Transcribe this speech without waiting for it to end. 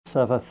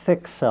of a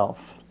thick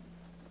self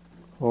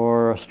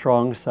or a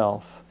strong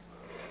self,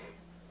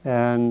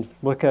 and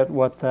look at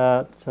what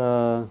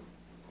that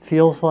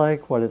feels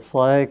like, what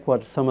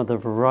some of the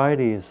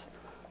varieties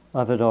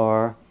of it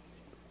are,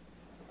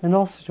 and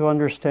also to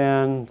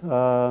understand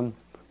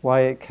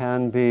why it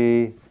can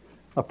be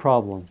a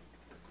problem.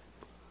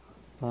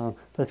 But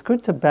it's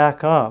good to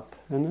back up,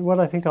 and what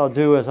I think I'll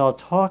do is I'll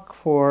talk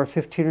for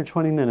 15 or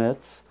 20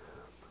 minutes,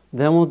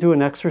 then we'll do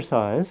an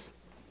exercise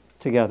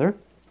together,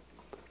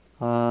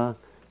 and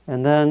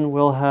then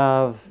we'll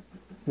have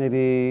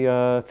maybe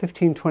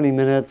 15, 20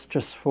 minutes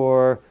just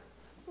for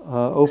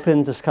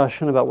open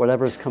discussion about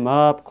whatever's come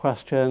up,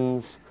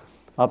 questions,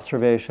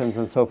 observations,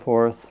 and so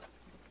forth.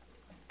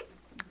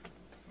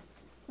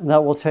 And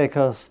that will take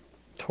us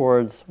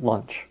towards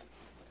lunch.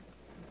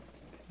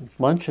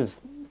 Lunch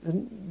is,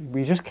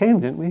 we just came,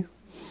 didn't we?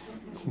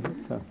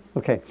 So,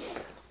 okay.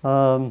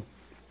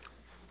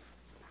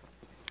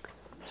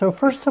 So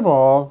first of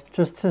all,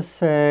 just to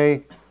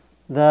say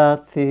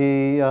that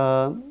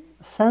the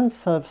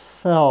sense of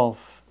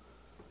self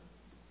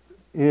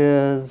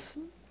is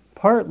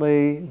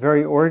partly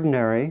very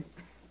ordinary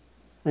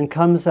and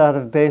comes out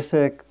of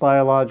basic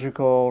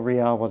biological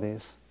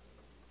realities.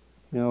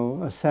 You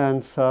know, a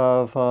sense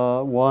of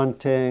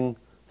wanting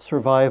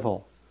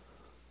survival.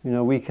 You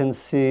know, we can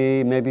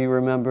see, maybe you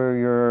remember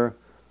your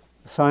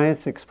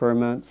science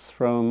experiments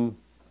from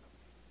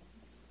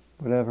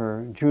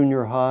whatever,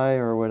 junior high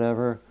or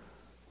whatever,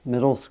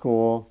 middle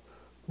school,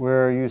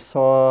 where you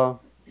saw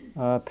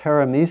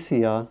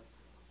paramecia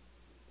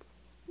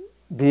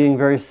being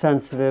very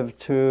sensitive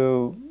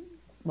to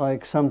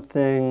like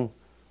something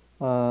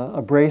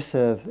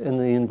abrasive in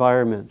the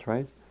environment,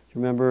 right? Do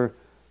you remember,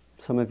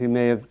 some of you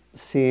may have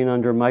seen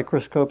under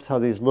microscopes how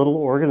these little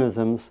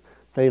organisms,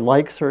 they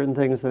like certain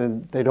things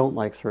and they don't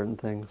like certain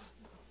things.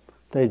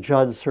 They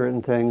judge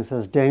certain things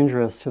as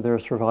dangerous to their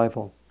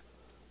survival,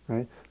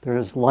 right?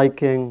 There's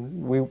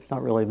liking,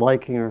 not really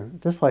liking or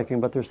disliking,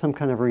 but there's some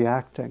kind of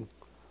reacting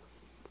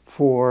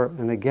for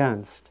and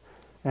against.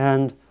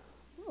 And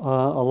a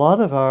lot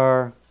of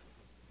our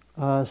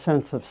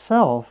sense of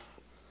self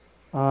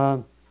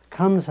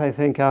comes, I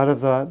think, out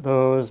of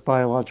those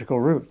biological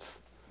roots,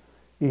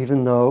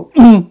 even though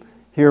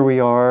here we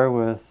are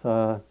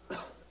with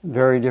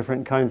very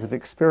different kinds of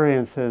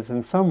experiences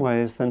in some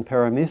ways than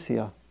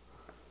paramecia.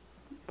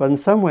 But in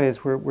some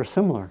ways we're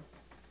similar.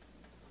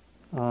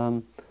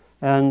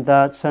 And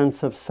that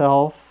sense of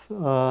self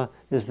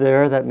is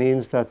there. That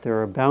means that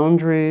there are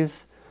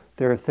boundaries.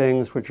 There are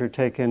things which are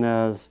taken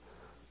as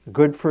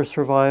good for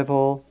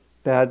survival,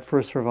 bad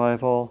for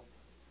survival,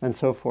 and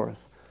so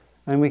forth.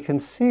 And we can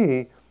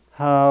see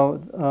how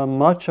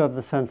much of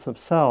the sense of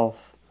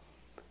self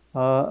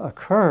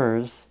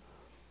occurs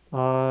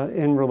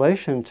in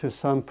relation to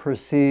some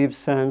perceived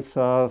sense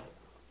of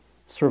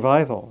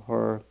survival,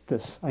 or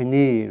this I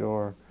need,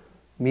 or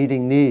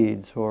meeting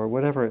needs, or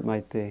whatever it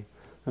might be.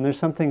 And there's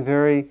something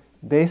very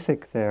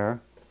basic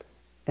there.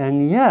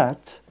 And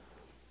yet,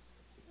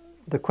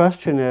 the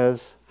question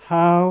is,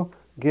 how,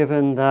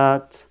 given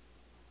that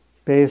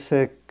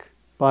basic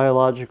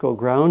biological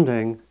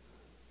grounding,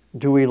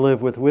 do we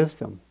live with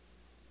wisdom?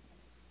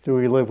 Do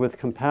we live with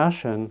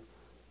compassion,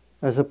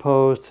 as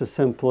opposed to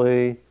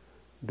simply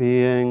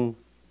being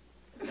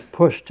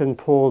pushed and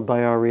pulled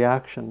by our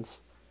reactions?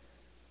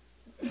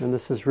 And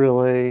this is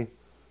really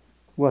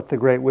what the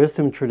great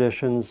wisdom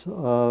traditions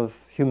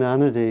of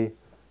humanity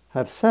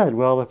have said.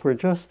 Well, if we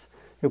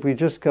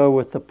just go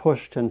with the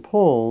pushed and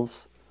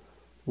pulls,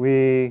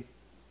 we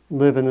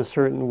live in a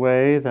certain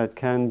way that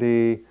can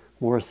be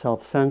more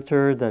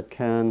self-centered, that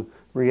can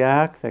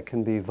react, that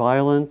can be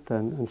violent,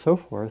 and so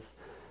forth.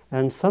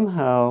 And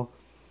somehow,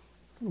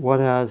 what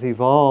has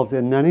evolved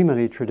in many,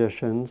 many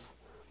traditions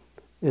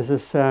is a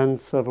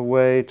sense of a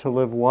way to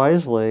live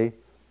wisely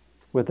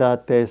with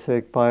that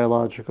basic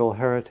biological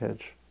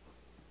heritage,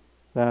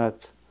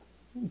 that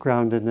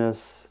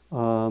groundedness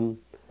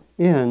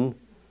in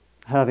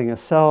having a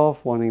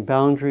self, wanting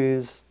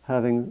boundaries,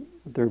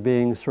 there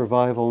being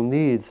survival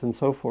needs, and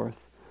so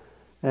forth.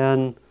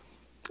 And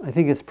I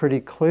think it's pretty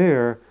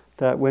clear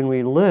that when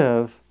we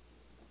live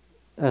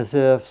as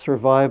if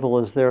survival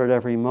is there at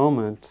every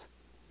moment,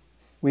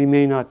 we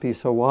may not be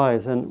so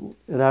wise. And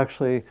it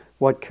actually,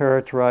 what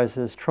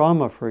characterizes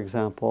trauma, for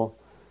example,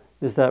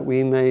 is that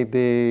we may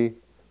be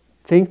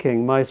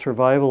thinking my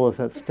survival is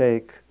at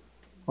stake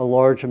a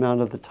large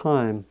amount of the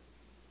time,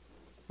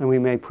 and we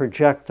may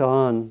project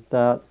on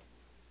that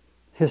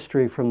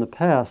history from the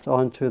past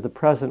onto the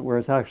present, where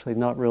it's actually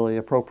not really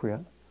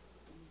appropriate.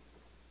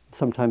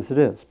 Sometimes it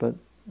is, but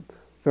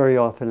very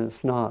often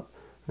it's not.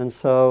 And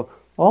so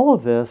all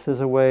of this is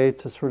a way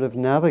to sort of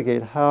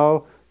navigate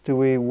how do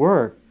we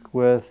work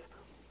with,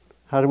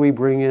 how do we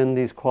bring in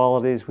these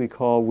qualities we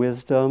call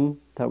wisdom,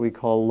 that we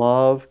call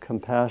love,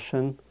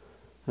 compassion,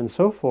 and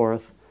so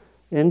forth,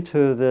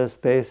 into this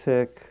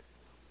basic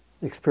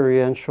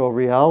experiential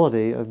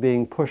reality of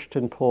being pushed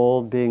and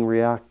pulled, being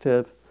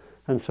reactive,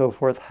 and so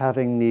forth,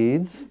 having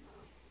needs.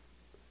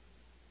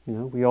 You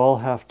know, we all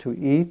have to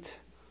eat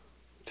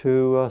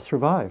to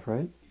survive,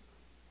 right?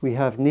 we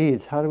have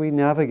needs. How do we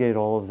navigate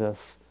all of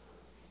this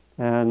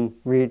and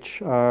reach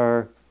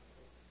the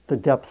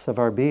depths of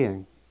our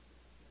being?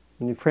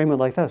 When you frame it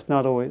like that, it's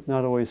not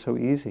always so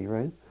easy,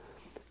 right?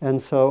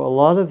 And so a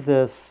lot of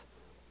this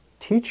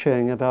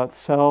teaching about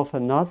self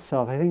and not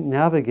self, I think,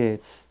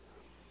 navigates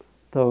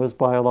those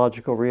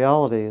biological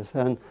realities.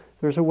 And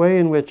there's a way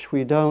in which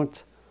we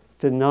don't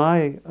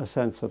deny a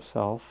sense of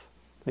self.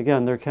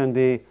 Again, there can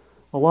be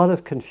a lot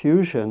of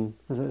confusion,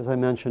 as I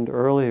mentioned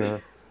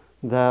earlier,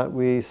 that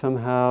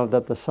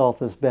that the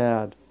self is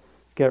bad,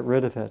 get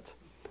rid of it.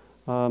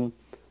 I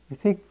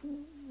think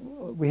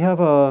we have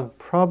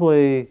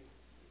probably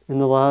in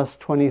the last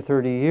 20,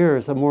 30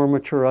 years, a more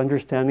mature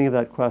understanding of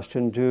that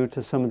question due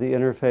to some of the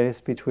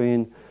interface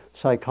between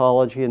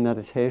psychology and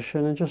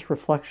meditation and just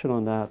reflection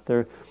on that.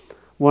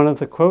 One of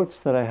the quotes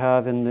that I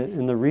have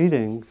in the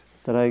reading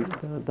that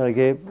I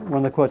gave, one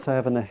of the quotes I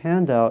have in the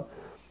handout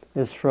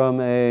is from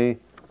a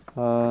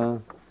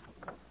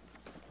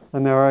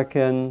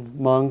American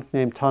monk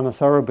named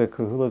Anattā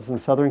Bhikkhu who lives in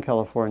Southern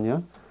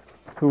California,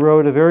 who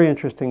wrote a very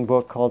interesting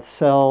book called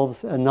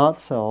Selves and Not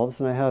Selves,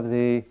 and I have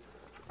the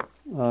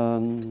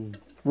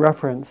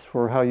reference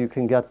for how you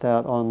can get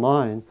that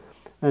online.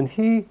 And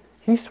he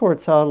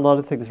sorts out a lot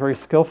of things very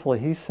skillfully.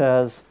 He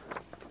says,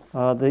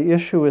 the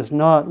issue is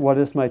not what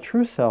is my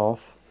true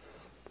self,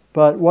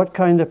 but what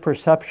kind of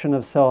perception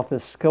of self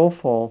is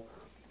skillful,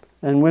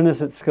 and when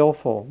is it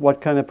skillful? What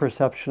kind of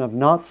perception of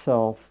not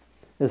self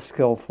is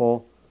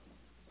skillful,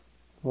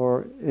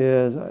 or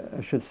is,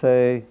 I should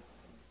say,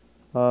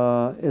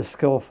 is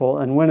skillful,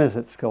 and when is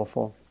it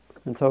skillful?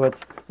 And so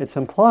it's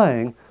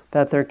implying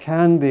that there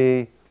can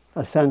be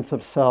a sense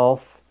of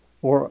self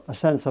or a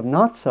sense of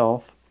not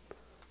self,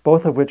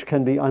 both of which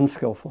can be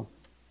unskillful.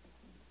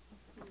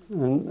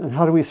 And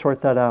how do we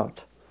sort that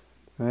out,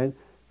 right?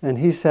 And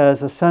he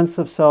says a sense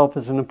of self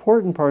is an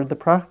important part of the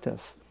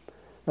practice,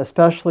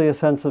 especially a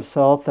sense of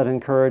self that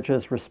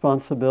encourages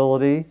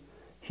responsibility,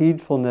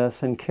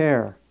 heedfulness, and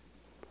care.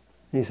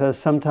 He says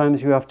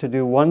sometimes you have to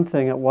do one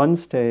thing at one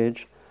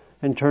stage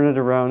and turn it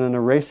around and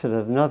erase it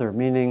at another,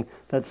 meaning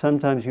that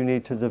sometimes you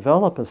need to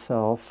develop a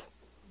self,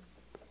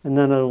 and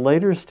then at a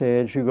later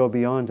stage you go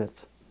beyond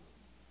it.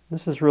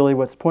 This is really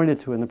what's pointed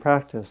to in the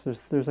practice.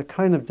 There's a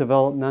kind of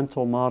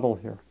developmental model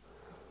here.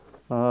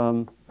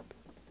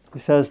 He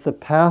says the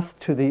path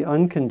to the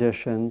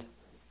unconditioned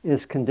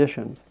is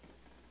conditioned.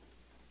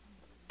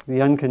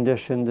 The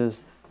unconditioned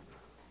is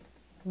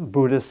a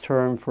Buddhist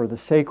term for the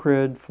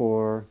sacred,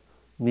 for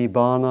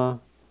nibbana,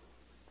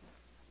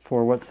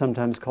 for what's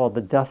sometimes called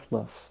the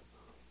deathless.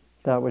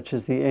 That which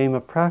is the aim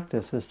of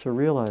practice is to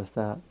realize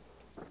that.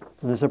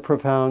 And there's a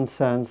profound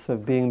sense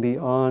of being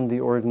beyond the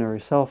ordinary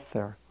self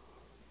there.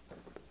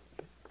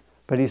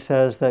 But he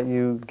says that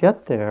you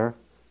get there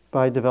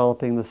by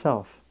developing the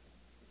self.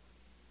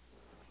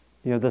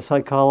 You know, the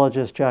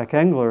psychologist Jack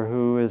Engler,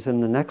 who is in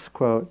the next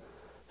quote,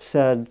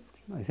 said,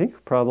 I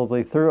think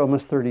probably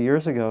almost 30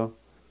 years ago,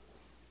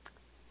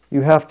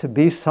 you have to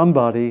be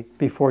somebody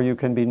before you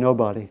can be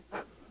nobody.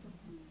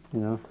 You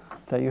know,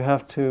 that you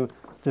have to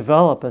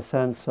develop a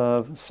sense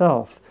of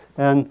self.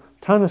 And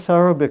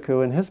Anattā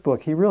Bhikkhu, in his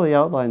book, he really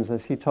outlines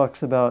this. He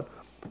talks about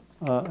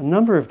a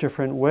number of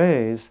different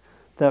ways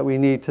that we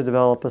need to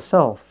develop a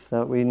self,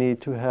 that we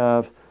need to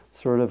have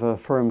sort of a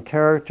firm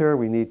character,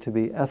 we need to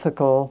be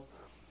ethical.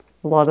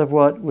 A lot of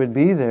what would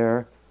be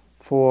there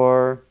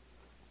for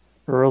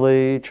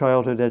early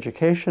childhood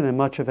education, and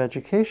much of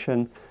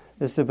education,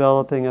 is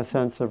developing a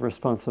sense of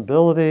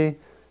responsibility,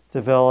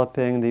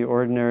 developing the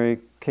ordinary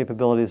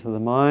capabilities of the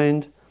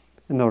mind.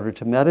 In order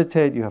to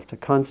meditate, you have to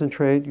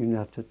concentrate, you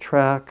have to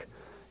track,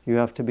 you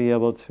have to be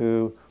able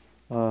to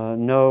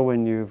know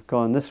when you've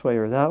gone this way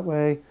or that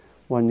way.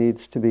 One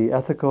needs to be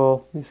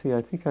ethical. You see,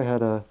 I think I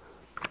had a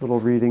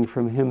little reading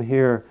from him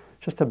here,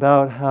 just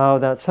about how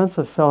that sense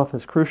of self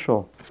is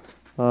crucial.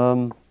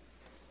 The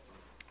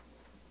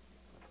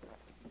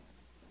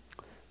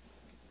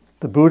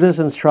Buddha's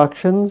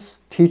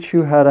instructions teach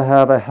you how to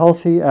have a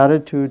healthy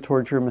attitude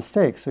towards your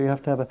mistakes. So you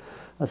have to have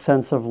a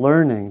sense of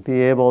learning,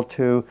 be able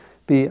to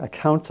be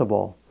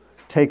accountable,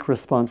 take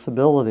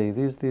responsibility.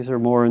 These are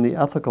more in the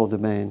ethical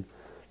domain.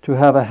 To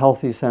have a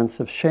healthy sense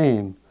of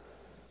shame,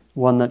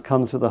 one that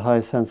comes with a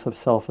high sense of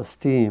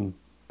self-esteem.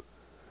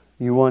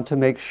 You want to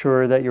make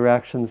sure that your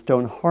actions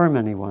don't harm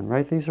anyone,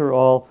 right? These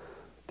all,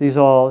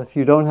 if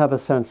you don't have a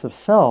sense of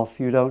self,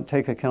 you don't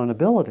take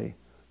accountability,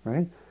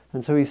 right?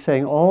 And so he's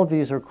saying all of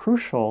these are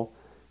crucial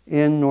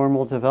in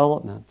normal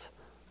development.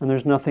 And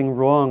there's nothing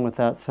wrong with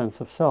that sense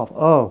of self.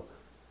 Oh,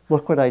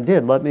 look what I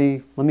did. Let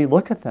me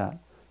look at that.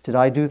 Did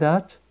I do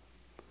that?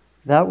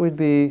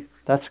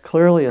 That's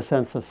clearly a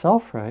sense of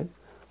self, right?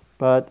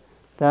 But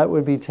that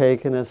would be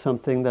taken as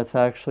something that's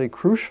actually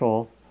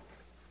crucial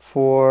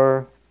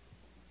for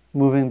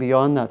moving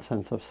beyond that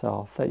sense of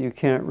self, that you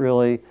can't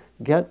really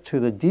get to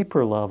the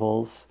deeper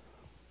levels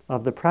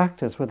of the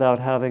practice without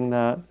having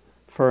that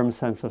firm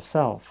sense of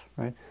self,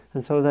 right?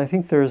 And so I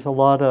think there's a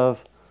lot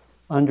of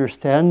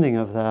understanding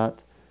of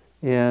that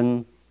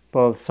in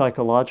both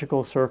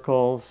psychological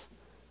circles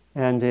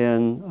and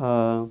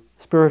in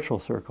spiritual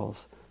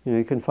circles.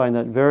 You can find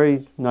that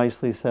very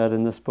nicely said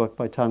in this book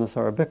by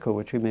Thanissaro Bhikkhu,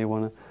 which you may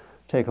want to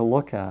take a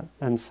look at.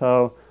 And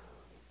so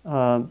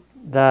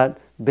that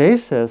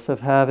basis of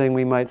having,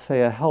 we might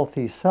say, a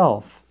healthy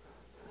self,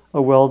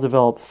 a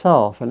well-developed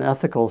self, an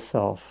ethical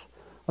self,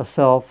 a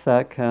self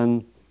that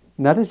can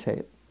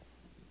meditate.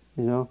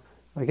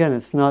 Again,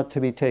 it's not to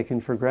be taken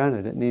for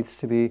granted. It needs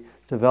to be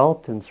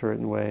developed in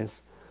certain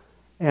ways.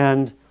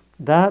 And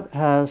that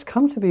has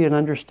come to be an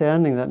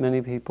understanding that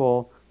many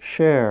people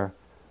share.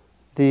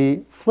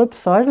 The flip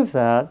side of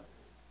that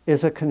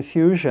is a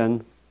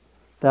confusion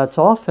that's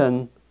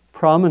often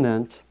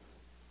prominent,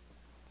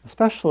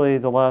 especially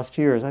the last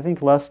years, I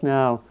think less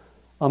now,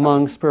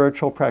 among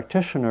spiritual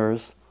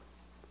practitioners,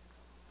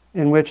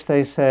 in which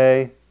they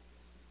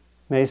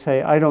may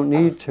say, I don't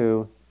need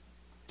to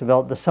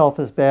develop, the self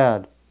is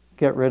bad,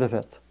 get rid of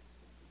it.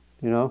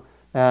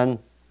 And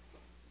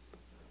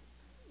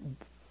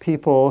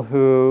people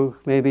who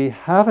maybe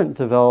haven't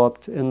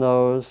developed in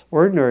those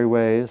ordinary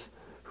ways,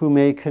 who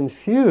may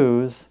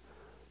confuse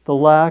the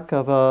lack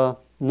of a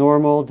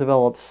normal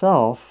developed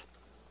self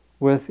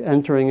with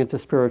entering into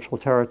spiritual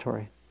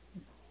territory,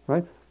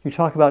 right? You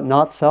talk about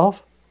not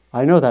self,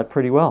 I know that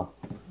pretty well,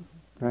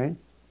 right?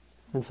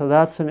 And so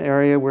that's an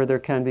area where there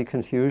can be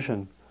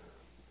confusion.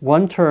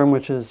 One term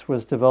which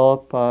was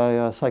developed by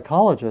a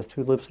psychologist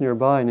who lives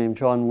nearby named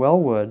John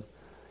Wellwood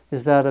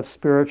is that of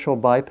spiritual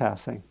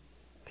bypassing.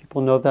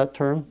 People know that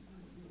term?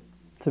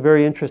 It's a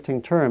very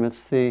interesting term.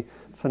 It's the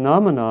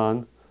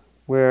phenomenon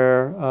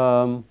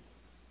where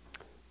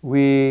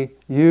we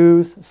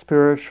use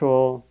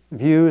spiritual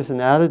views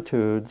and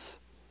attitudes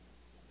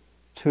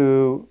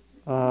to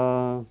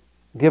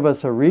give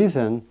us a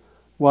reason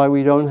why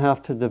we don't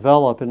have to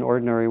develop in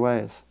ordinary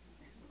ways.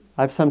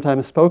 I've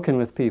sometimes spoken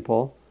with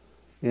people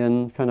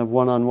in kind of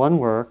one-on-one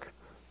work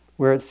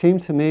where it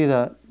seemed to me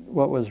that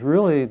what was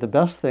really the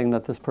best thing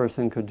that this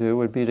person could do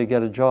would be to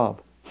get a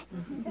job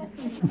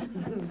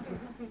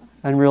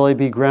and really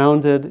be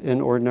grounded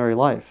in ordinary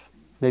life.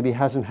 Maybe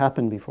hasn't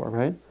happened before,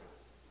 right?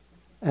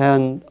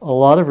 And a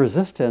lot of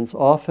resistance,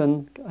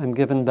 often I'm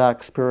given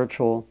back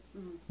spiritual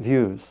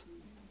views,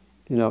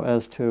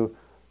 as to,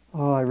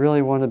 I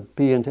really want to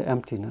be into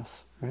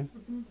emptiness, right?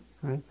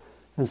 Right?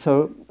 And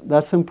so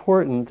that's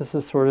important. This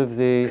is sort of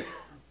the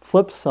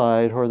flip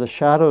side or the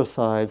shadow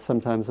side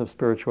sometimes of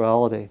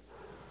spirituality.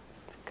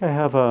 I think I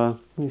have let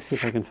me see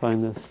if I can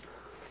find this.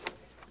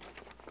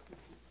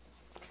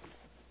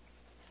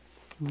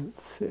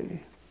 Let's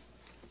see.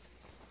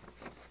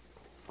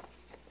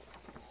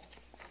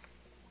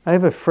 I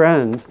have a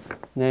friend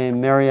named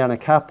Mariana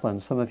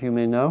Kaplan. Some of you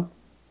may know.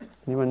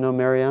 Anyone know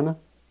Mariana?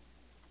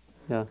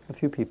 Yeah, a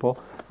few people.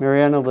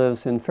 Mariana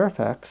lives in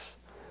Fairfax,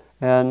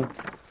 and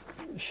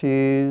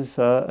she's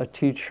a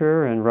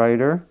teacher and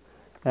writer,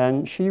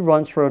 and she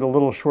once wrote a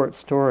little short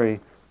story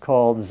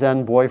called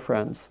Zen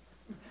Boyfriends,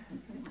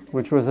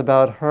 which was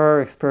about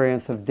her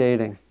experience of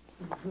dating,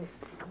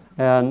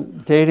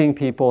 and dating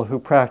people who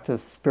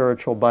practice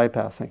spiritual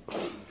bypassing.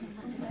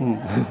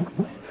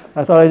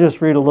 I thought I'd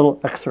just read a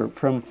little excerpt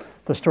from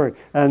the story.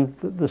 And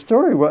the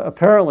story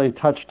apparently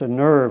touched a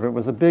nerve. It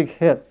was a big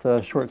hit,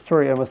 the short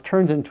story, and was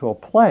turned into a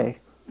play,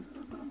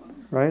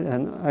 right?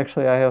 And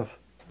actually I have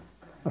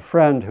a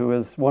friend who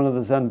is one of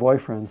the Zen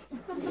boyfriends.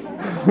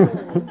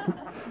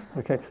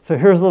 Okay, so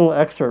here's a little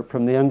excerpt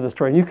from the end of the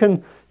story. You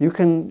can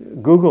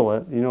Google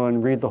it,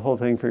 and read the whole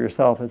thing for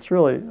yourself. It's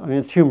really,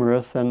 it's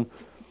humorous and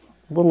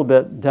a little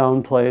bit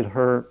downplayed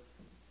her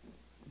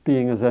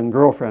being a Zen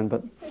girlfriend,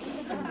 but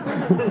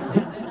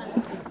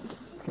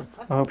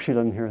I hope she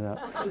doesn't hear that.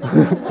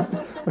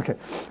 Okay,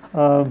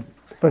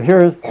 but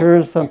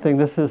here's something.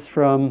 This is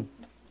from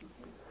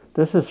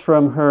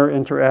her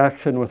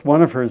interaction with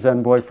one of her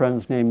Zen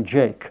boyfriends named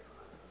Jake.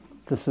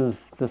 This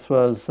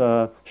was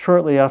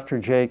shortly after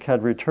Jake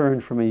had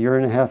returned from a year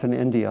and a half in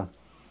India.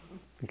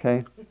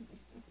 Okay,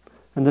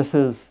 and this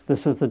is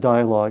the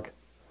dialogue.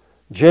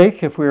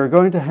 Jake, if we are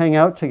going to hang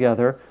out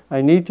together,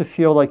 I need to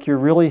feel like you're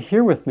really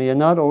here with me and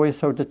not always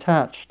so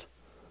detached.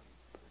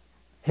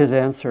 His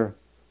answer: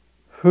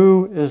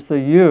 who is the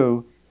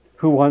you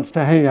who wants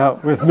to hang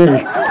out with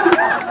me?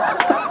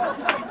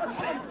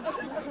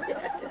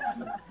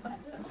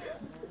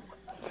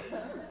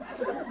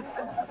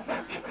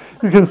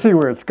 You can see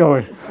where it's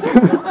going.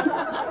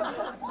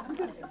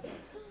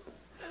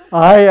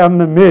 I am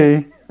the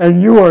me,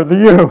 and you are the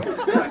you.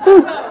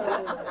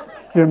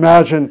 You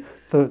imagine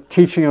the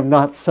teaching of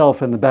not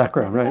self in the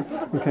background, right?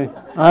 Okay.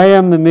 I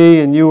am the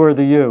me, and you are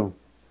the you.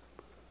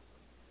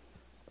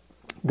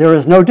 There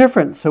is no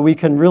difference, so we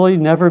can really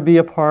never be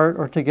apart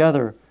or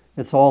together.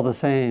 It's all the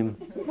same.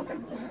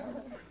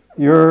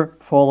 You're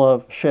full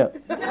of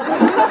shit.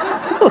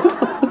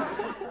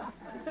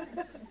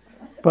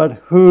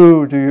 But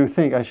who do you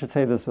think, I should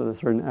say this with a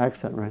certain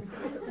accent, right?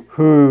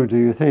 Who do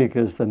you think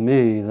is the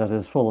me that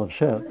is full of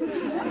shit?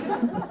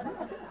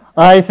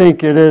 I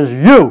think it is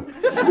you.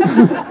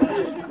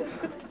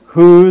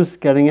 Who's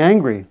getting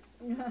angry?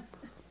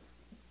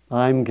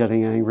 I'm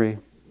getting angry.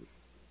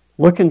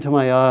 Look into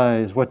my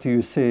eyes, what do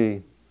you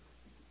see?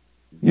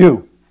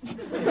 You!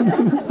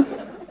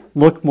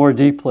 Look more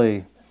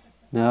deeply.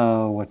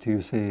 Now, what do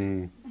you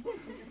see?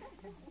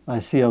 I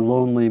see a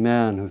lonely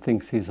man who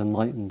thinks he's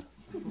enlightened.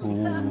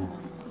 Ooh,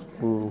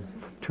 ooh,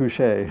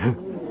 touché.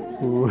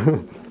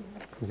 Ooh.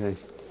 Okay.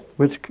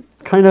 Which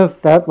kind of,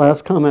 that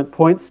last comment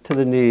points to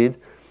the need,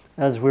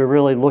 as we're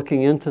really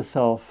looking into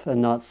self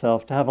and not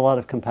self, to have a lot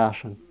of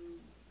compassion,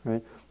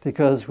 right?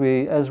 Because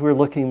as we're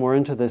looking more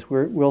into this,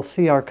 we'll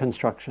see our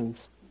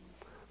constructions.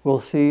 We'll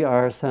see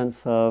our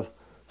sense of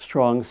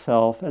strong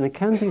self, and it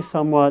can be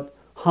somewhat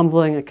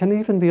humbling. It can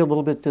even be a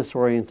little bit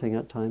disorienting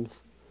at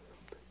times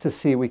to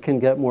see we can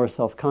get more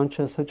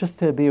self-conscious. So just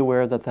to be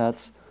aware that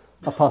that's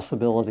a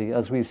possibility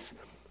as we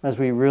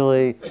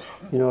really,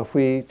 if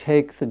we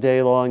take the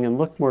day long and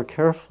look more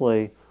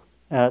carefully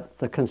at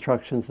the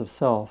constructions of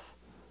self.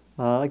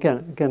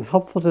 Again,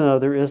 helpful to know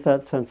there is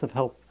that sense of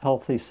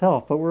healthy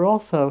self, but we're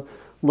also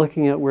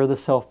looking at where the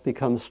self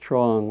becomes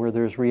strong, where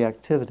there's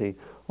reactivity.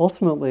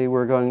 Ultimately,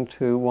 we're going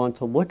to want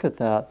to look at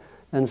that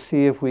and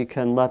see if we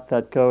can let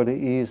that go to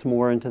ease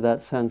more into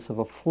that sense of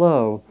a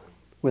flow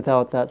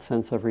without that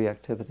sense of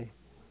reactivity.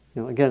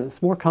 Again, it's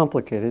more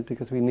complicated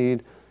because we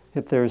need,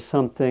 if there's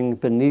something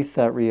beneath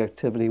that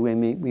reactivity,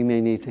 we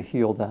may need to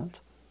heal that.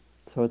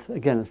 So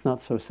it's not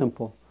so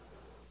simple.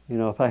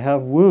 If I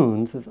have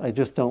wounds, I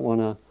just don't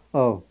want to,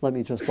 let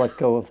me just let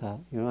go of that.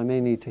 I may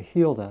need to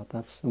heal that.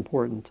 That's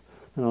important.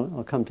 And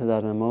I'll come to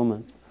that in a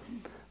moment.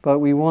 But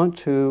we want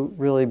to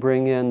really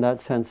bring in that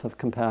sense of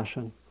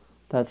compassion,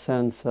 that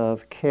sense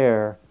of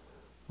care.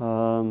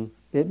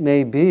 It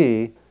may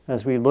be,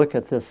 as we look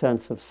at this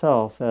sense of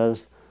self,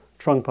 as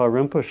Trungpa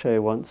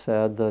Rinpoche once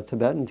said, the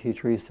Tibetan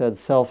teacher, he said,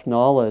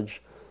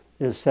 self-knowledge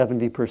is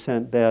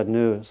 70% bad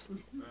news.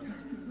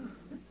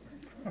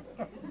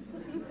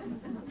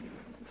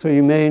 So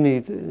you may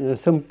need,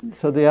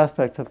 so the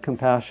aspect of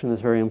compassion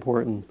is very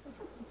important.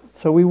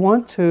 So we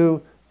want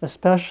to,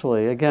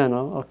 especially, again,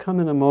 I'll come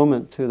in a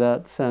moment to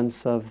that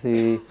sense of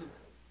the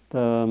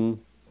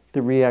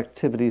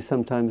reactivity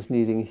sometimes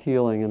needing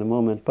healing in a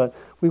moment, but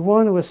we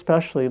want to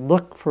especially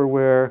look for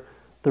where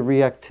the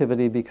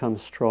reactivity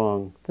becomes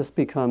strong. This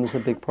becomes a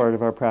big part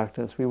of our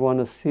practice. We want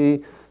to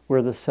see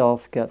where the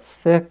self gets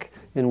thick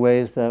in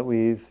ways that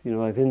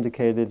I've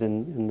indicated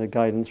in the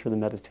guidance for the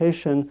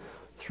meditation,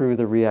 through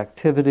the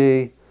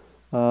reactivity.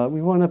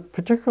 We want to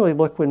particularly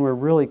look when we're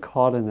really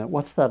caught in it.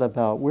 What's that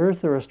about? Where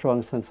is there a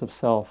strong sense of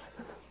self?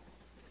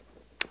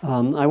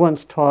 I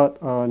once taught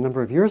a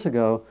number of years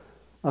ago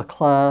a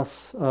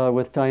class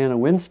with Diana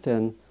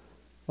Winston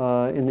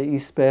in the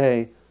East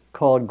Bay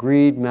called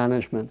Greed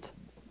Management.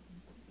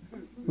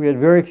 We had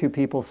very few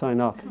people sign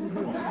up.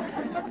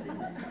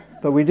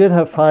 But we did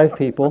have 5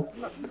 people.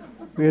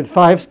 We had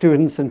 5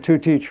 students and 2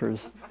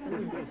 teachers.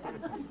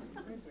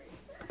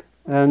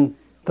 And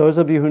those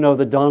of you who know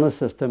the Dana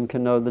system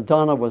can know the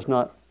Dana was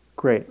not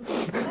great.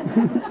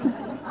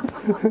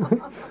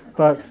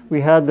 But we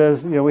had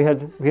those, we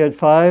had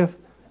 5,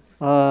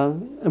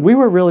 and we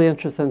were really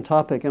interested in the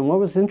topic. And what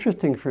was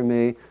interesting for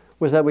me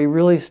was that we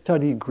really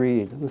studied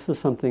greed. And this is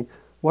something,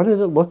 what did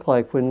it look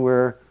like when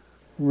we're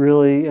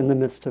really in the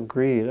midst of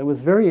greed? It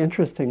was very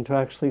interesting to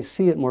actually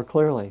see it more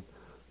clearly,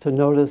 to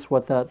notice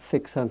what that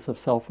thick sense of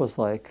self was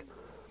like.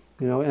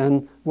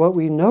 And what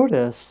we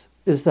noticed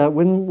is that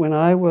when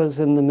I was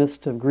in the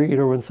midst of greed,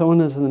 or when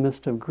someone is in the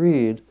midst of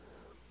greed,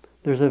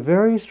 there's a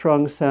very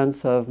strong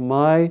sense of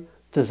my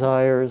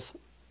desires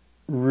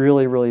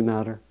really, really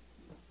matter.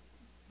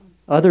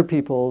 Other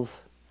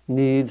people's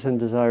needs and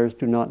desires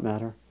do not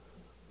matter.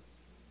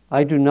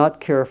 I do not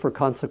care for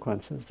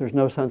consequences. There's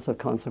no sense of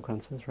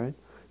consequences, right?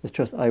 It's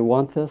just, I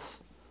want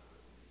this.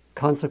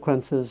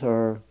 Consequences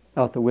are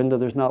out the window.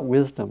 There's not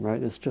wisdom,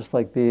 right? It's just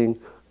like being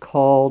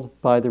called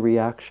by the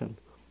reaction.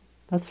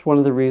 That's one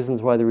of the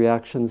reasons why the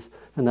reactions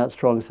and that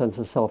strong sense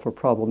of self are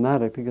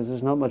problematic, because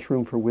there's not much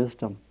room for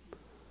wisdom.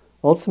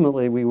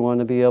 Ultimately, we want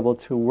to be able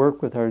to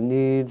work with our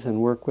needs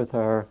and work with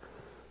our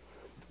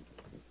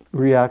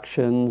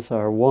reactions,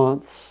 our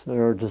wants,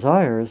 our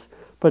desires,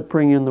 but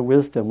bring in the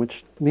wisdom,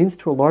 which means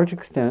to a large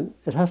extent,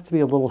 it has to be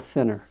a little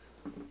thinner.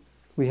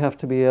 We have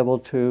to be able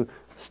to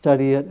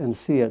study it and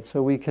see it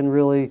so we can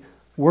really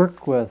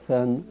work with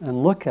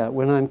and look at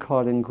when I'm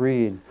caught in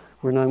greed,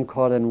 when I'm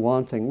caught in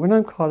wanting, when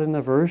I'm caught in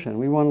aversion.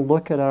 We want to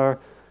look at our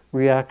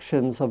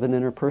reactions of an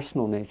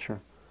interpersonal nature.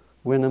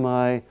 When am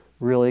I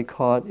really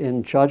caught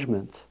in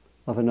judgment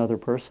of another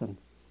person?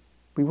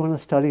 We want to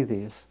study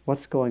these.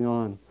 What's going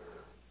on?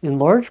 In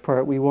large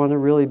part, we want to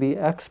really be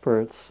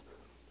experts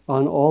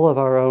on all of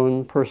our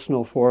own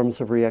personal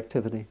forms of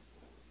reactivity.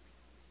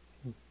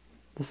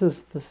 This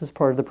is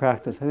part of the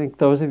practice. I think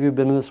those of you who've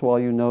been in this while,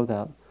 you know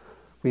that.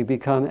 We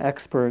become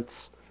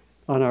experts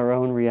on our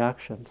own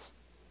reactions.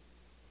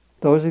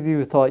 Those of you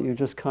who thought you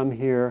just come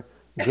here,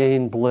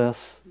 gain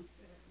bliss,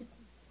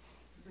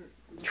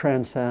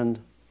 transcend,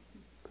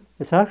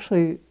 it's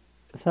actually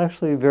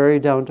very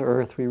down to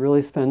earth. We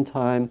really spend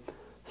time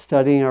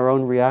studying our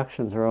own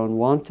reactions, our own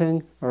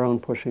wanting, our own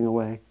pushing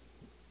away,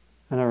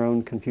 and our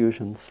own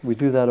confusions. We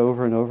do that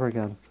over and over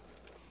again.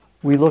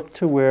 we look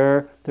to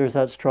where there's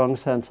that strong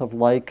sense of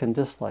like and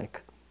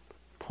dislike,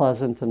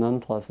 pleasant and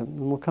unpleasant.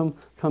 And we'll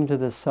come to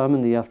this some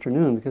in the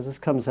afternoon, because this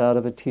comes out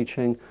of a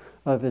teaching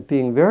of it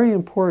being very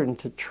important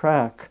to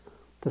track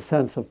the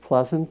sense of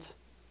pleasant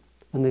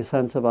and the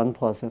sense of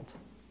unpleasant.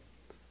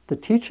 The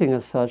teaching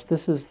as such,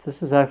 this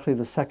is actually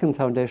the second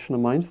foundation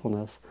of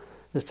mindfulness,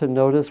 is to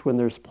notice when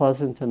there's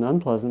pleasant and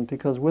unpleasant,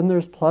 because when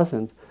there's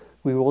pleasant,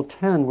 we will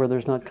tend, where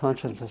there's not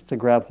consciousness, to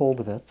grab hold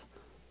of it.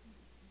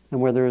 And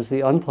where there is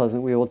the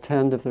unpleasant, we will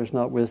tend, if there's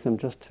not wisdom,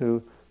 just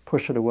to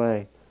push it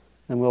away.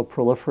 And we'll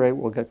proliferate,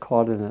 we'll get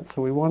caught in it.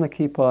 So we want to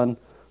keep on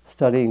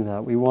studying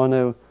that. We want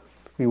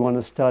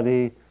to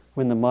study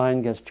when the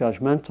mind gets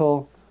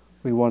judgmental.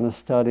 We want to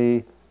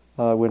study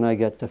when I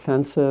get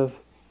defensive,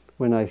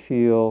 when I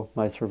feel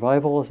my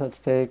survival is at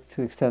stake, to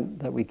the extent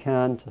that we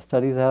can, to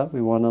study that.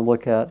 We want to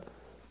look at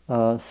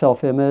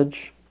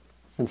self-image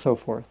and so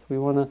forth. We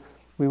want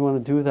to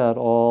do that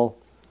all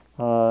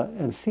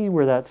and see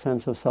where that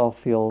sense of self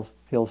feels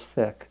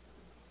thick.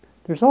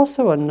 There's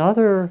also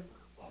another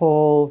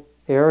whole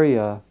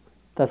area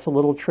that's a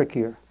little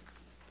trickier.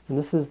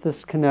 And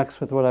this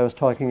connects with what I was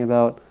talking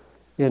about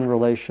in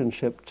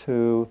relationship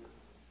to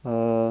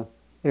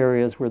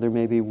areas where there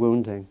may be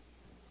wounding.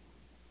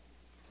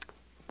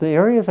 The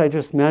areas I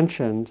just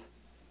mentioned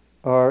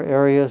are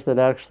areas that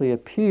actually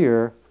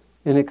appear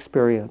in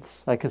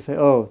experience. I can say,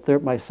 oh,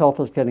 my self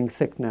is getting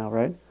thick now,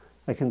 right?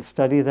 I can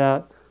study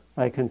that,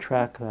 I can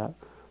track that.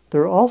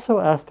 There are also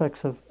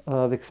aspects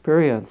of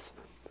experience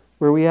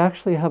where we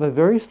actually have a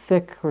very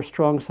thick or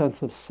strong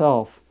sense of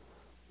self,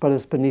 but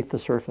it's beneath the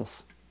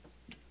surface.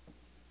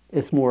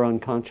 It's more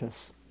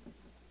unconscious.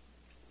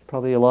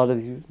 Probably a lot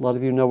of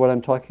you know what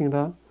I'm talking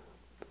about.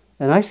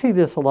 And I see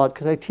this a lot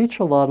because I teach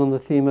a lot on the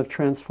theme of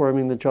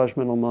transforming the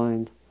judgmental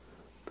mind.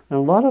 And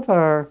a lot of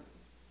our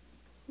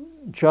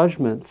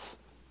judgments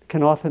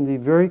can often be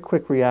very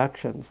quick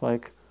reactions,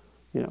 like,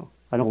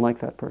 I don't like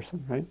that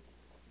person, right?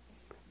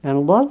 And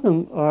a lot of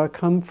them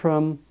come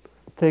from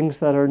things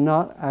that are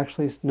not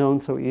actually known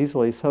so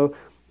easily. So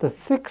the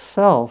thick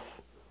self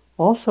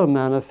also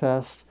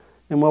manifests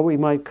in what we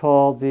might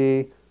call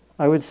the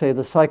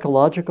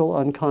psychological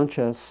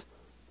unconscious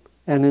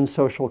and in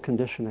social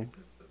conditioning.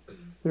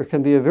 There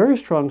can be a very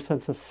strong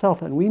sense of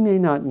self, and we may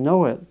not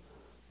know it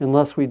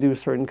unless we do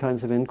certain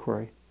kinds of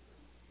inquiry.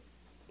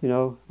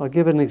 I'll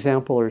give an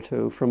example or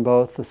two from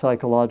both the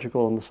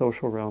psychological and the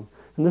social realm.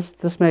 And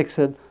this makes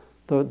it,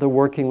 the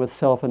working with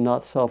self and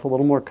not self, a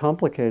little more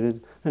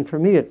complicated. And for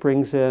me, it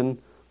brings in,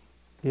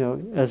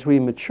 as we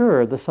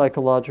mature, the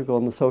psychological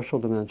and the social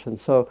dimension.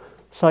 So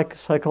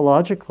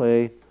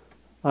psychologically,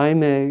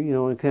 an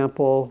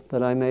example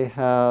that I may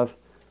have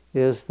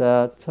is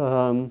that,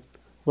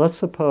 let's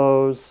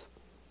suppose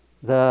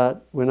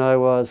that when I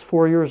was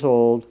 4 years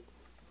old,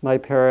 my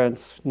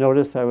parents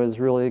noticed I was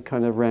really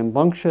kind of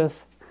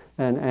rambunctious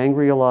and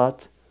angry a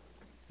lot,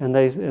 and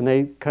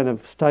they kind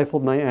of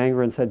stifled my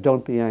anger and said,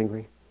 "Don't be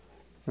angry,"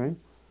 right?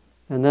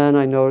 And then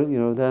I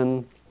know,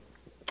 then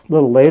a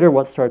little later,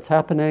 what starts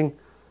happening?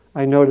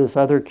 I notice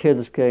other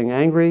kids getting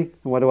angry,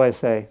 and what do I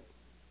say?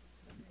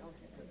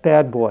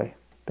 Bad boy,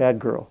 bad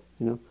girl.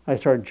 I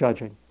start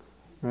judging,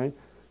 right?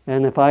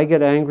 And if I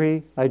get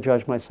angry, I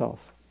judge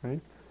myself, right?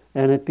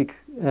 And it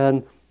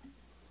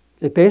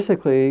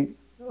basically,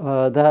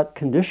 that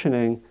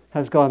conditioning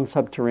has gone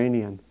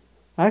subterranean.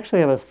 I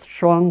actually have a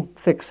strong,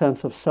 thick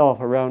sense of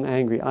self around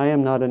angry. I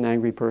am not an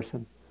angry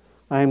person.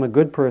 I am a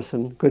good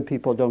person. Good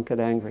people don't get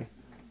angry,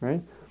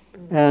 right?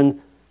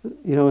 And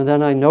and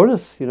then I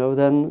notice,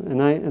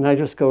 and I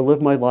just go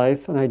live my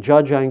life, and I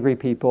judge angry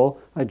people.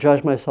 I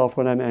judge myself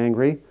when I'm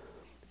angry,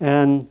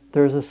 and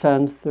there's a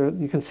sense there.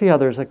 You can see how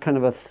there's a kind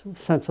of a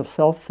sense of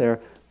self there,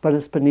 but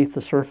it's beneath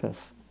the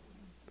surface.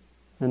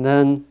 And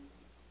then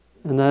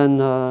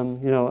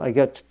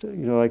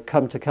I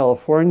come to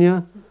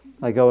California,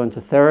 I go into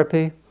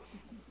therapy,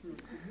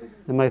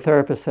 and my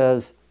therapist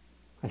says,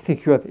 "I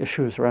think you have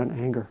issues around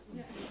anger,"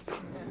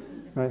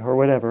 right, or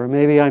whatever. Or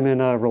maybe I'm in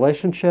a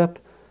relationship,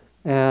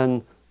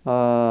 and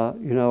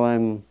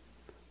I'm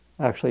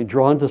actually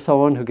drawn to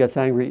someone who gets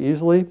angry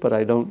easily, but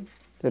I don't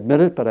admit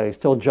it, but I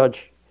still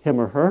judge him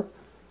or her,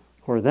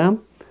 or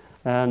them,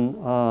 and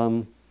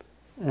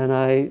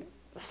I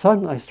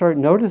start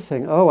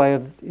noticing, I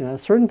have, at a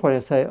certain point I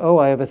say,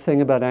 I have a thing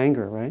about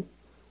anger, right?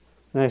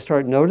 And I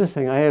start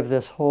noticing I have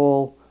this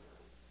whole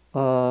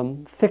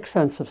thick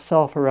sense of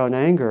self around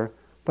anger,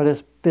 but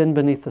it's been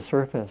beneath the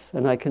surface.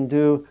 And I can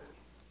do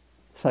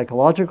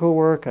psychological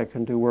work, I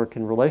can do work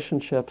in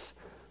relationships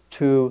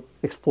to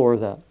explore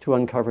that, to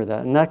uncover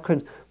that. And that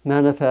could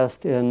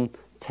manifest in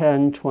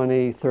 10,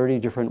 20, 30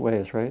 different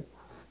ways, right?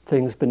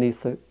 Things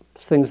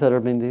that are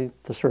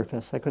beneath the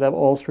surface. I could have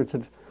all sorts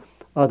of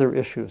other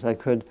issues. I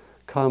could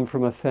come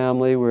from a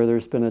family where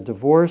there's been a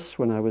divorce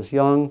when I was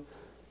young,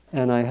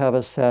 and I have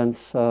a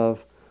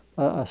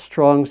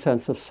strong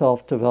sense of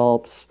self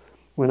develops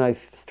when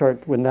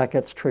that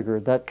gets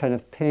triggered. That kind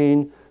of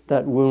pain,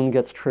 that wound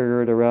gets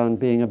triggered around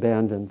being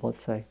abandoned,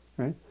 let's say,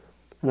 right?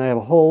 And I have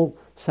a whole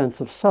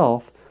sense of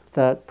self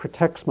that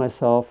protects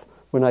myself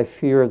when I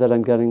fear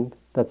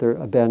that there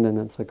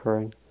abandonment's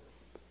occurring.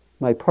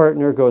 My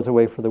partner goes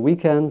away for the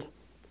weekend,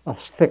 a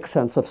thick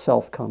sense of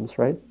self comes,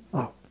 right?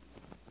 Oh,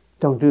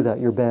 don't do that,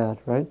 you're bad,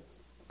 right?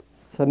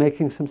 Is that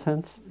making some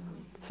sense?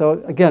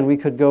 So again, we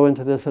could go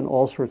into this in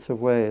all sorts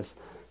of ways.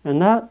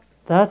 And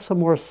that's a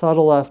more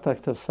subtle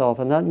aspect of self,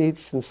 and that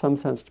needs, in some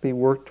sense, to be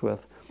worked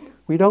with.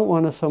 We don't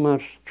want to so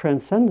much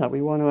transcend that.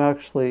 We want to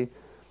actually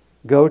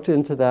go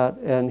into that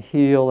and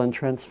heal and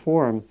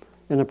transform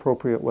in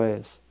appropriate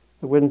ways.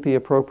 It wouldn't be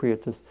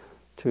appropriate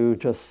to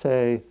just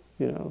say,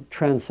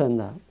 transcend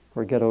that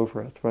or get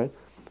over it, right?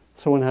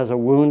 Someone has a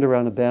wound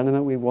around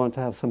abandonment, we want to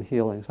have some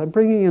healing. So I'm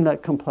bringing in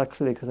that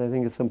complexity because I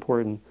think it's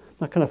important. I'm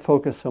not going to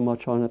focus so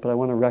much on it, but I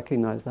want to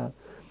recognize that.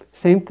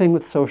 Same thing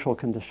with social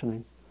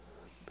conditioning.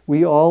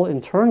 We all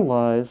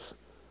internalize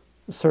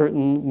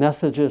certain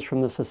messages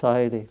from the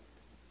society,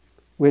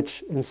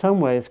 which in some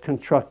ways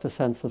construct a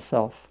sense of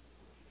self.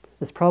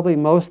 It's probably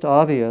most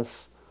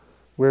obvious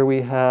where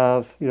we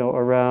have,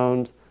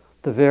 around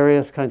the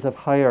various kinds of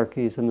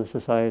hierarchies in the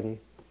society,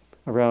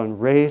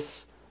 around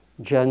race,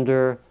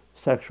 gender,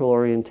 sexual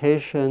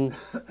orientation,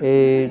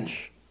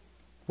 age,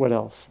 what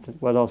else?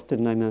 What else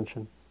didn't I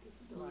mention?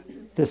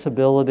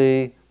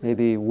 Disability,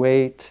 maybe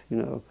weight,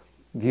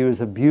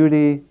 views of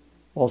beauty,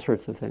 all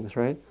sorts of things,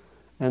 right?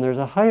 And there's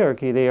a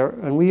hierarchy there,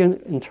 and we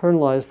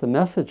internalize the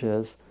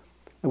messages,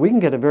 and we can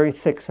get a very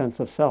thick sense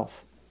of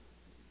self,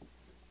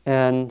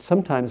 and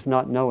sometimes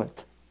not know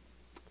it.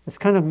 It's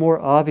kind of more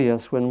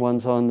obvious when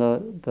one's on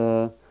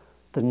the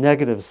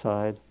negative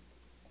side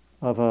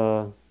of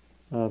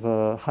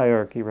a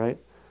hierarchy, right?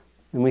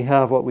 And we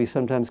have what we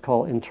sometimes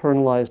call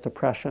internalized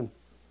oppression,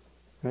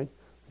 right?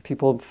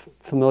 People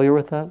familiar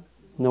with that?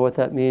 Know what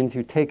that means?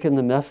 You take in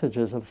the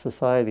messages of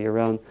society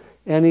around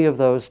any of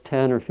those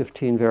 10 or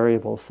 15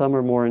 variables. Some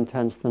are more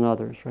intense than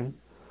others, right?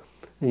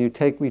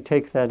 And we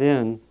take that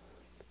in,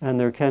 and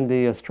there can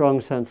be a strong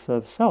sense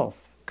of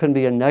self. Can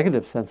be a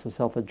negative sense of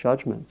self, a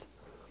judgment.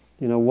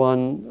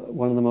 One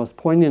of the most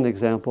poignant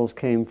examples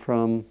came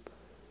from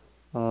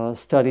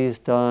studies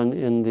done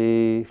in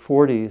the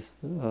 40s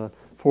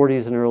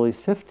and early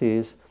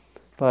 50s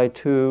by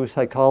two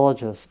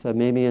psychologists,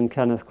 Mamie and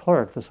Kenneth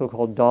Clark, the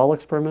so-called doll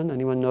experiment.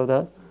 Anyone know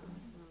that?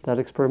 That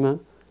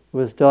experiment? It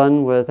was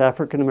done with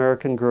African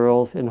American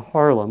girls in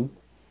Harlem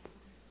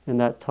in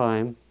that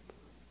time.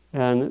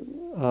 And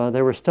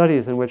there were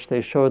studies in which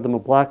they showed them a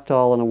black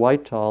doll and a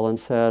white doll and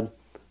said,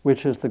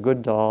 which is the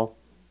good doll,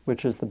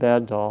 which is the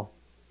bad doll?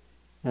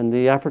 And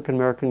the African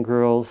American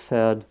girls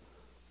said,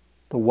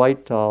 the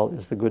white doll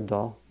is the good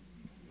doll.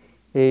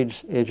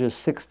 Ages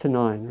 6 to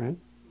 9, right?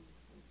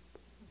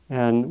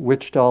 And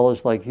which doll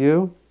is like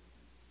you?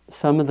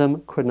 Some of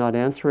them could not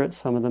answer it.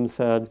 Some of them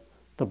said,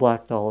 the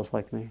black doll is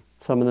like me.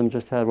 Some of them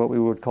just had what we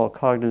would call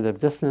cognitive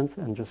dissonance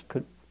and just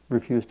could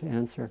refuse to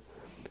answer.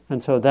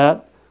 And so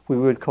that we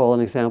would call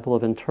an example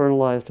of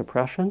internalized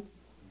oppression.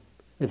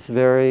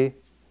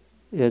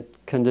 It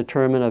can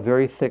determine a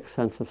very thick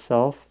sense of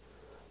self,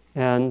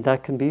 and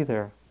that can be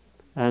there.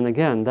 And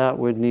again, that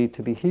would need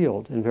to be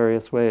healed in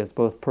various ways,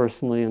 both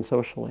personally and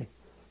socially.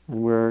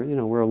 And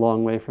we're a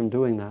long way from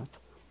doing that.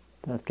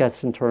 That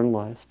gets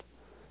internalized.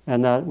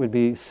 And that would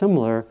be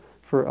similar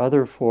for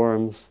other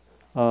forms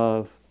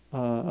of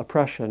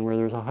oppression where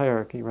there's a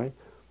hierarchy, right?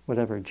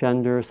 Whatever,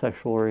 gender,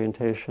 sexual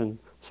orientation,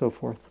 so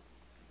forth.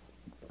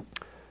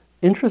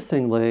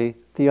 Interestingly,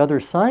 the other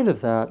side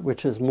of that,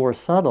 which is more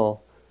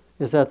subtle,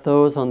 is that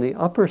those on the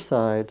upper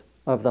side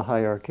of the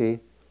hierarchy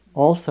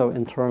also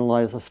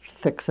internalize a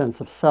thick sense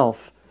of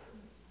self,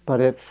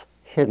 but it's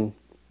hidden,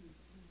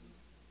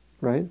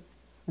 right?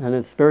 And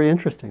it's very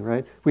interesting,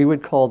 right? We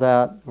would call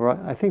that, or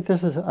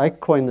I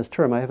coined this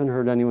term, I haven't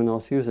heard anyone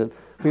else use it,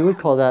 we would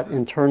call that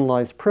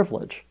internalized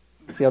privilege.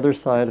 It's the other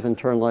side of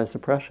internalized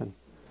oppression.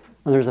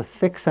 And there's a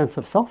thick sense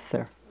of self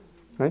there,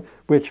 right?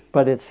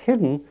 But it's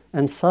hidden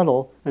and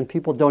subtle, and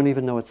people don't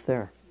even know it's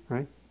there,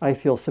 right? I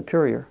feel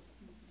superior,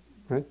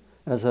 right?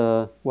 As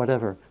a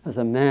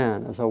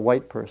man, as a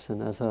white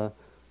person, as a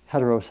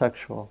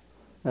heterosexual,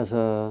 as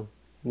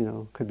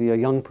could be a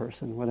young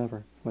person,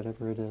 whatever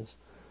it is.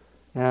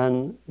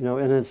 And,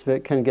 and it's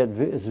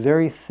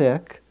very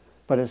thick,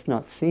 but it's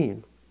not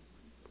seen.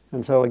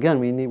 And so again,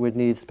 we would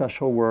need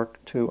special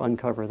work to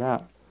uncover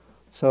that.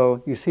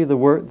 So you see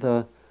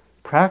the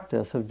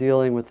practice of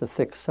dealing with the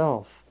thick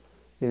self,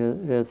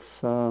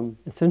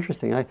 it's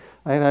interesting.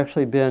 I've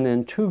actually been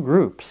in 2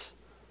 groups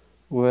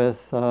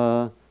with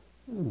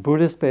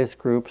Buddhist-based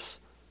groups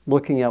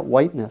looking at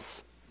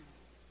whiteness.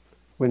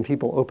 When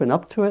people open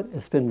up to it,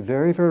 it's been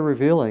very, very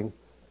revealing.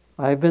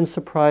 I've been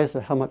surprised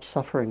at how much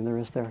suffering there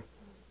is there.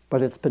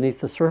 But it's beneath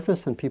the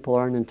surface and people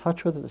aren't in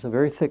touch with it. There's a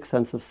very thick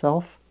sense of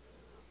self.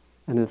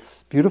 And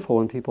it's beautiful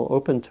when people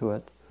open to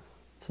it.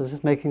 So is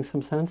this making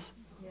some sense?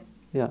 Yes.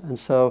 Yeah, and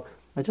so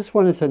I just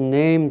wanted to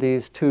name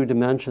these 2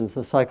 dimensions,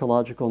 the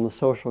psychological and the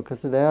social,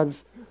 because it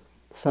adds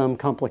some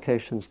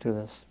complications to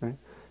this, right?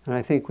 And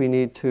I think we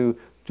need to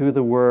do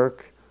the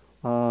work.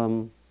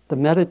 The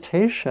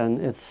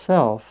meditation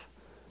itself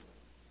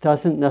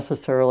doesn't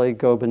necessarily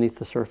go beneath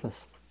the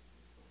surface.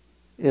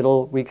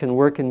 we can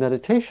work in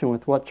meditation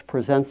with what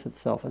presents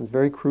itself, and it's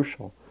very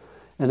crucial.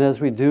 And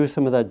as we do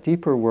some of that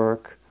deeper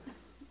work,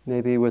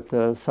 maybe with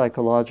the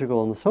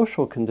psychological and the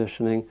social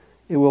conditioning,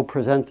 it will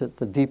present it,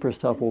 the deeper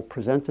stuff will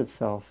present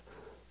itself,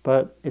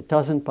 but it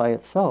doesn't by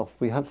itself.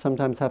 We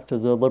sometimes have to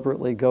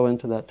deliberately go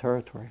into that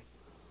territory.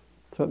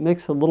 So it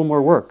makes a little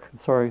more work.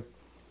 Sorry.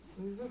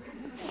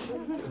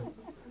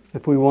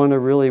 If we want to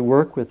really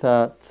work with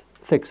that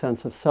thick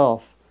sense of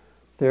self,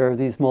 there are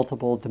these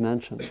multiple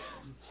dimensions.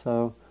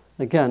 So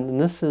again, and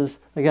this is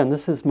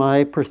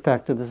my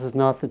perspective. This is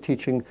not the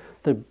teaching.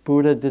 The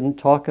Buddha didn't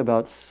talk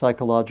about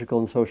psychological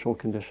and social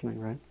conditioning,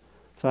 right?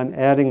 So I'm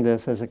adding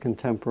this as a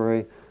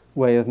contemporary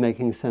way of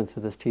making sense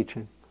of this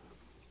teaching.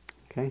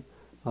 Okay,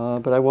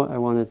 but I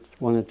wanted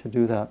to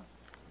do that.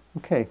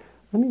 Okay,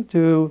 let me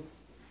do.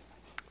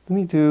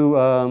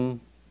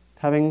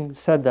 Having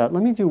said that,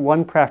 let me do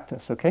one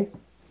practice. Okay,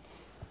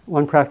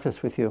 one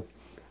practice with you.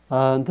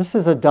 This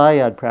is a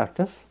dyad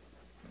practice,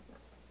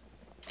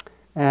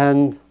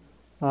 and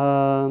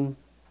we're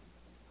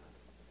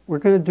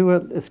going to do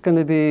it. It's going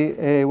to be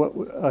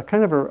a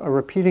kind of a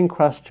repeating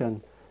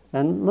question,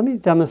 and let me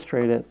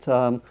demonstrate it.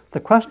 The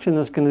question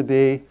is going to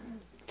be,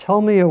 tell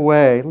me a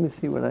way. Let me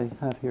see what I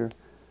have here.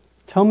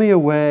 Tell me a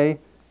way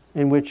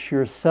in which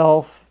your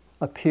self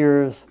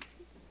appears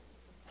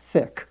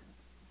thick.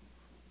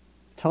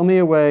 Tell me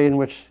a way in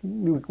which,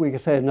 we can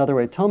say it another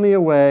way, tell me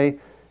a way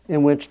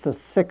in which the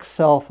thick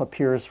self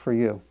appears for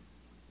you.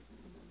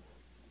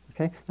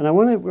 Okay? And I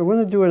want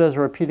to do it as a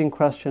repeating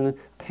question.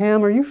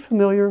 Pam, are you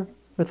familiar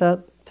with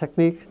that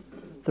technique,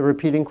 the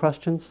repeating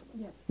questions?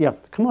 Yes. Yeah,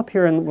 come up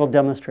here and we'll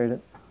demonstrate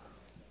it.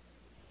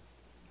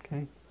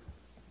 Okay?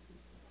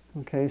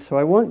 Okay, so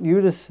I want you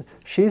to,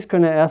 she's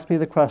going to ask me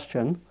the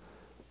question,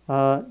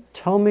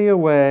 tell me a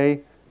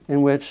way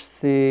in which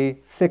the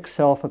thick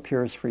self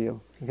appears for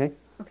you. Okay?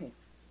 Okay.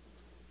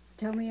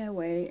 Tell me a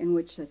way in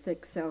which the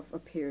thick self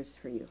appears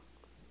for you.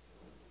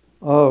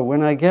 Oh,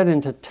 when I get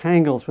into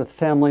tangles with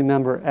family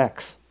member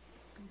X.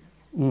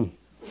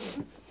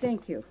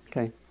 Thank you.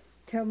 Okay.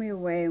 Tell me a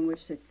way in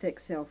which the thick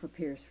self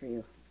appears for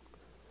you.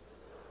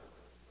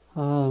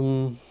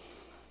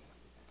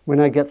 When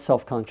I get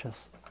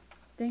self-conscious.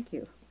 Thank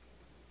you.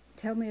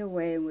 Tell me a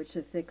way in which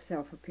the thick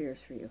self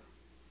appears for you.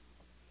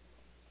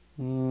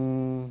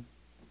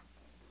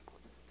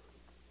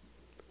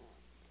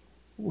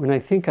 When I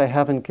think I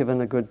haven't given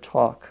a good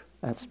talk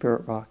at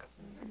Spirit Rock.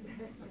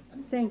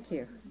 Thank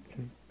you.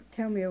 Okay.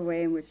 Tell me a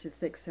way in which the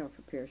thick self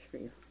appears for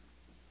you.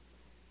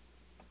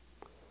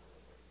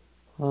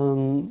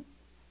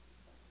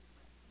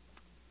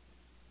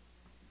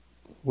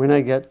 When I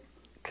get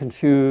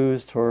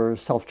confused or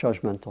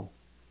self-judgmental.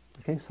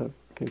 Okay, so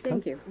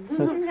Thank you.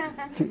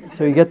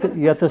 So you get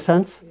the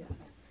sense.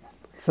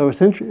 So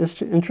it's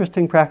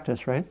interesting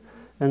practice, right?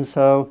 And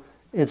so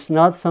it's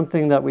not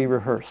something that we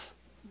rehearse.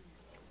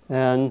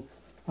 And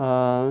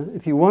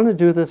if you want to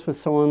do this with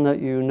someone that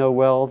you know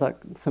well,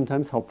 that's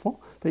sometimes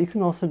helpful. But you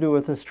can also do it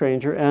with a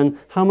stranger. And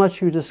how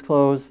much you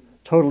disclose,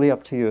 totally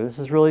up to you. This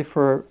is really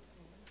for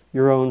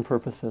your own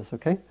purposes,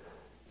 okay?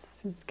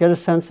 Get a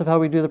sense of how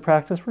we do the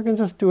practice. We're going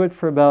to just do it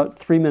for about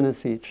 3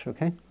 minutes each,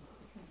 okay?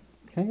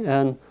 Okay,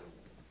 and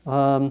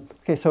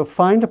okay, so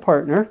find a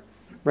partner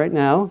right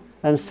now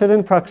and sit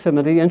in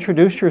proximity.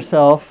 Introduce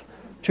yourself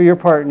to your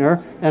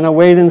partner and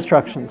await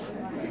instructions.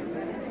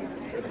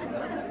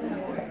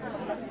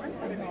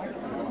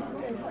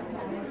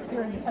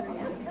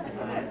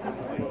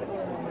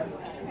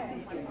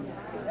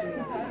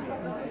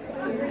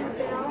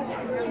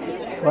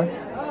 What?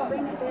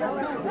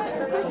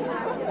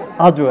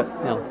 I'll do it.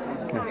 No.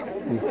 Okay.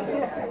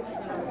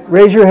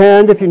 Raise your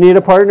hand if you need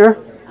a partner.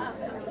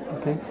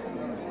 Okay.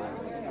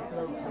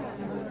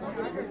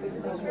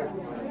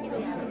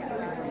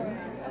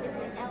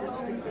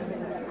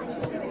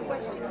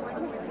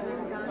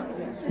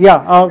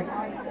 Yeah,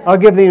 I'll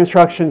give the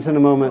instructions in a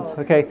moment.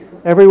 Okay.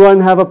 Everyone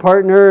have a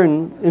partner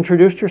and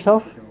introduce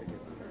yourself?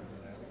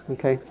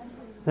 Okay.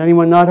 Does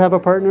anyone not have a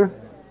partner?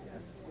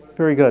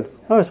 Very good.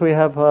 Oh, so we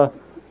have, do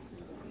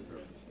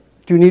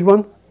you need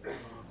one?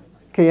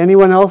 Okay,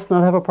 anyone else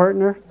not have a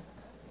partner?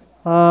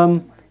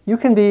 You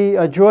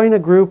can join a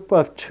group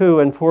of 2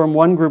 and form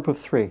one group of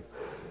 3.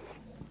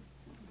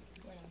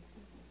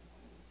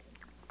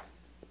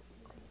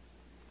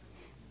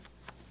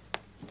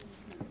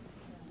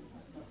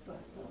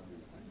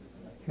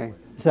 Okay,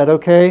 is that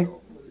okay?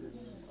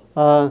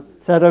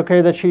 Is that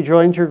okay that she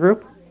joins your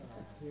group?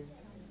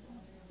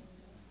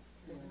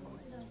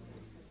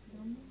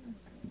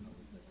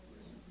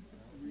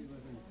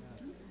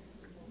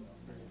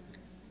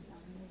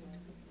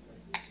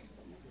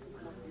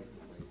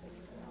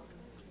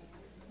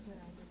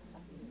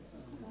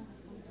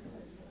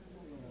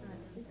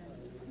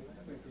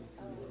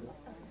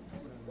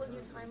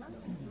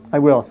 I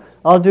will.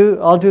 I'll do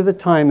the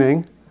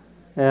timing,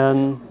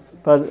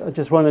 but I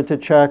just wanted to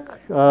check.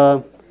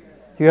 You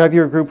have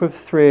your group of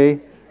 3,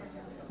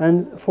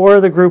 and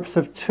for the groups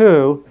of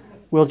 2,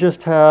 we'll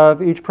just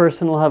have each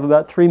person will have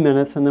about 3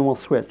 minutes, and then we'll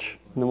switch,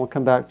 and then we'll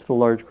come back to the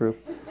large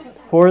group.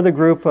 For the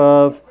group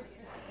of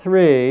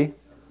 3,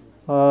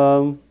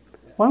 Why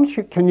don't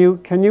you,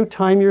 can you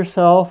time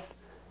yourself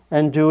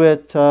and do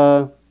it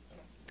 2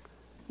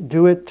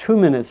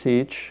 minutes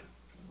each?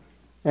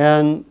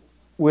 And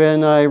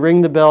when I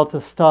ring the bell to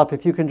stop,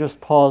 if you can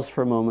just pause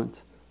for a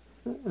moment.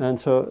 And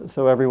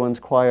so everyone's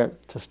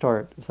quiet to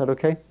start. Is that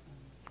okay?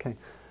 Okay.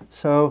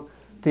 So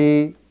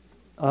the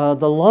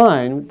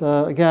line,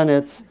 again,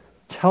 it's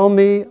tell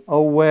me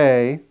a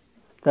way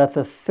that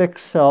the thick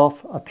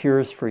self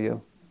appears for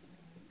you.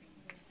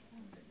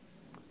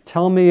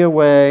 Tell me a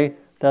way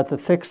that the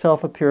thick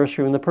self appears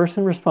for you. And the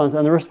person responds.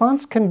 And the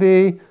response can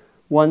be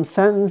one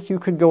sentence. You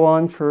could go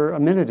on for a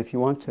minute if you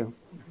want to.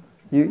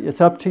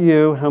 It's up to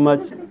you how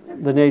much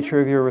the nature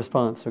of your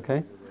response,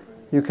 okay?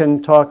 You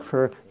can talk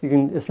you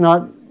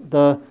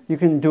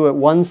can do it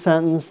 1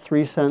 sentence,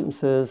 3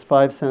 sentences,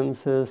 5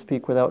 sentences,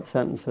 speak without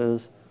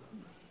sentences,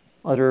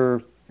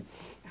 utter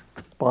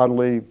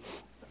bodily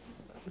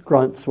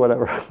grunts,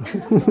 whatever.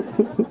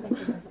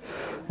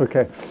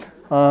 Okay.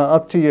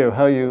 Up to you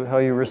how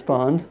you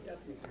respond.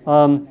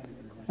 And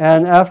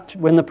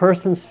when the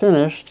person's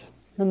finished,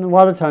 and a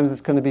lot of times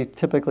it's going to be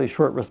typically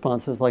short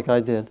responses like I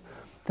did,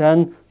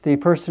 then the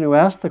person who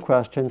asked the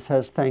question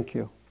says thank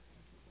you.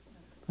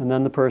 And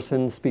then the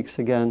person speaks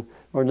again,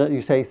 or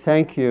you say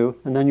thank you,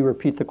 and then you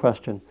repeat the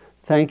question.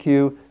 Thank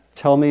you,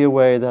 tell me a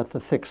way that the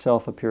thick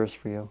self appears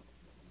for you.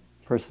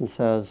 The person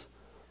says,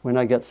 when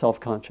I get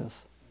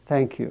self-conscious.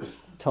 Thank you,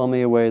 tell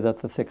me a way that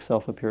the thick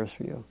self appears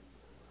for you.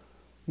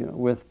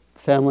 With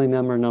family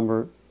member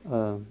number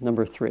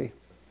 3.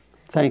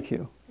 Thank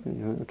you.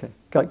 Okay,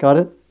 got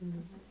it? Mm-hmm.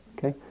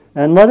 Okay,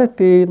 and let it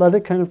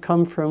kind of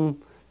come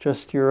from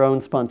just your own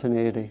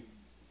spontaneity.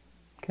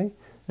 Okay,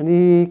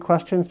 any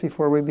questions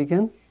before we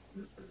begin?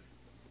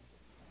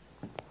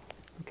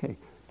 Okay,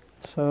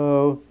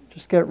 so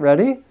just get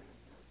ready.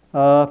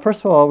 First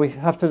of all, we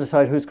have to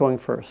decide who's going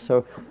first.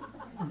 So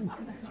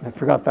I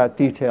forgot that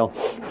detail.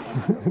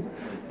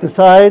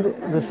 Decide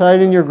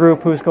in your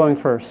group who's going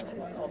first.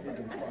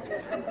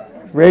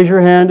 Raise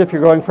your hand if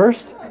you're going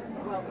first.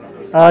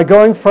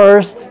 Going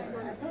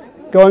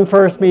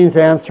first means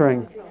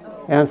answering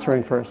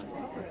first.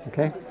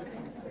 Okay.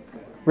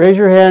 Raise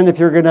your hand if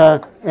you're going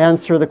to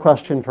answer the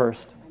question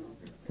first,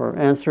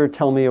 or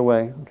tell me a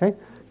way. Okay.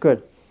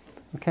 Good.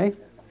 Okay.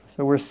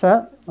 So we're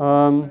set.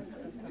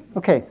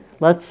 Okay.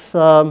 Let's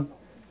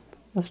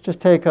just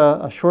take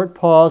a short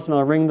pause, and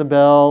I'll ring the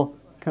bell.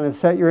 Kind of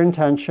set your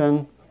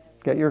intention.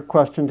 Get your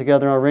question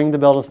together. I'll ring the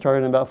bell to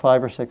start in about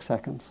 5 or 6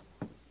 seconds.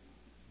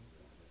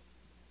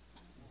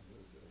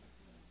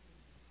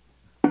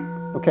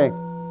 Okay.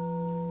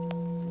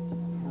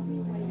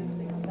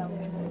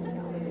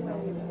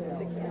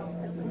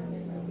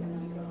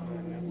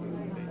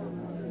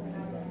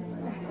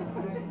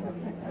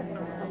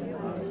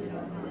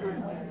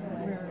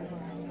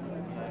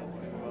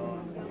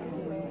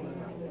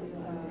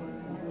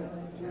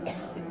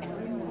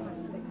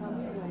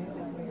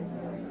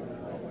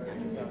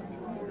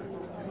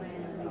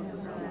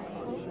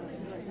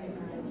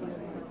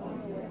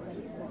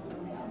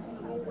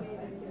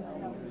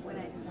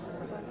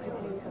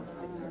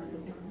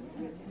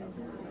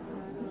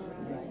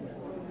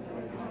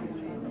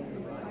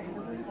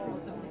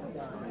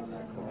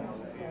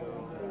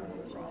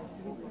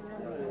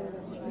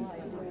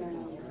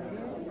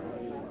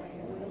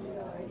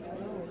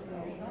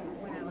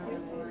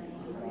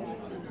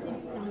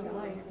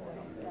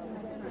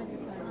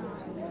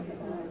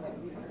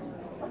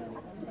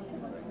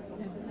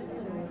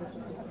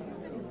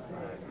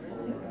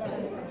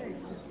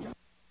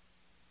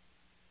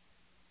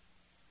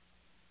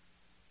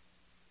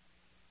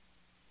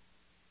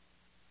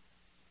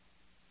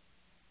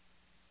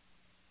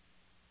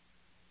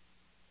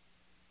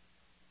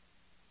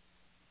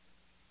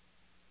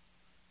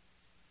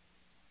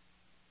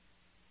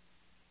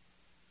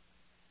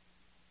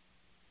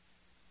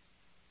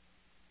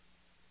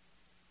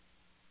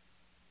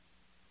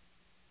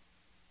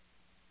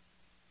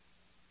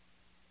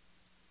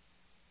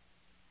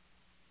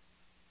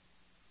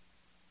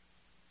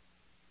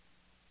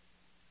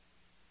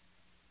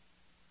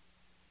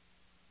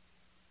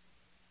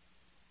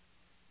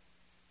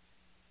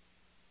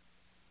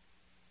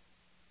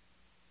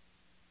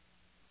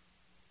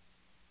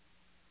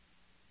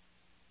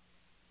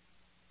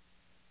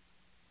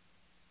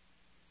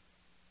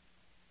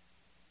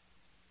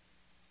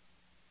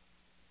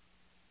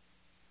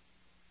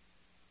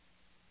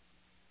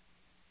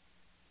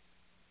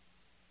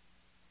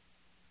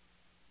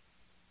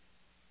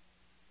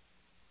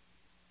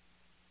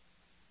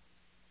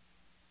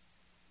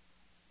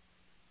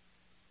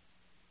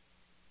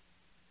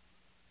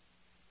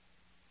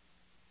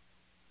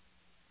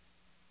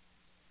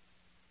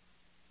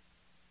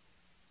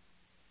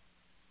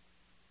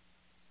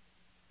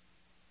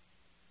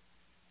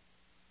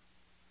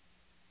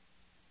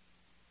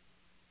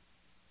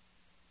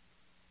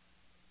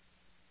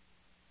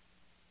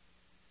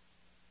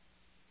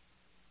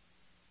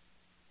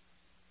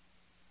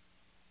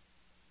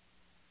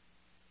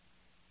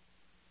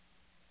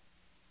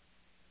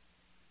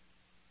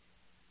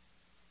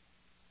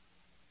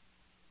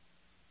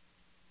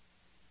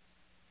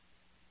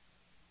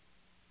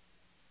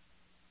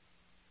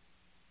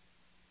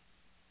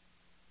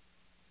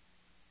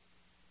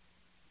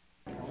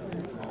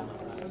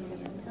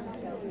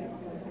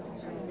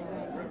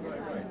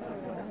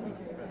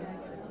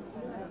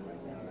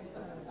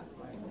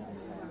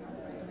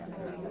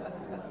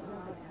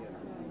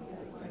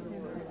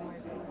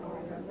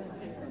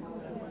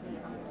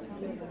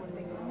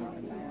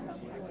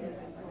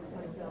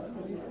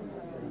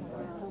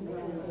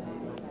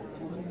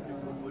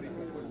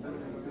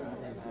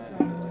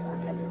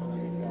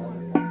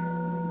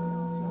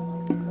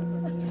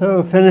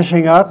 So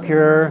finishing up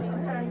your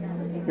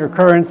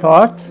current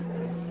thoughts.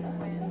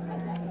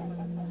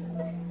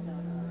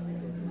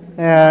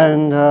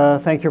 And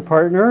thank your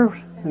partner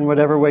in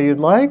whatever way you'd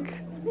like.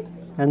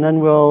 And then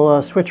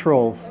we'll switch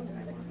roles.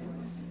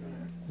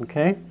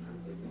 Okay?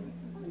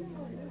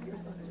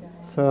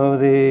 So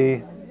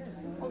the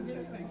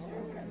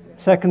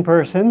second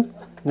person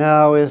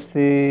now is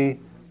the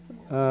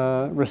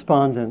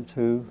respondent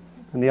and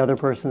the other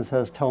person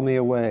says, tell me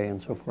away,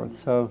 and so forth.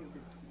 So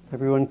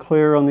everyone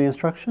clear on the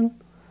instruction?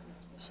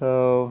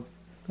 So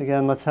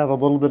again, let's have a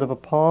little bit of a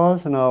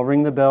pause, and I'll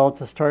ring the bell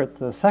to start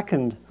the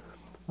second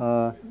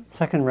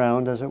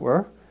round, as it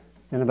were,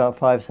 in about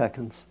 5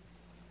 seconds.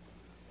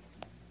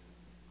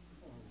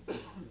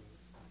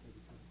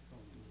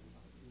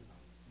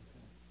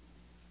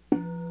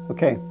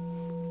 Okay,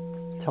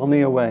 tell me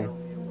away.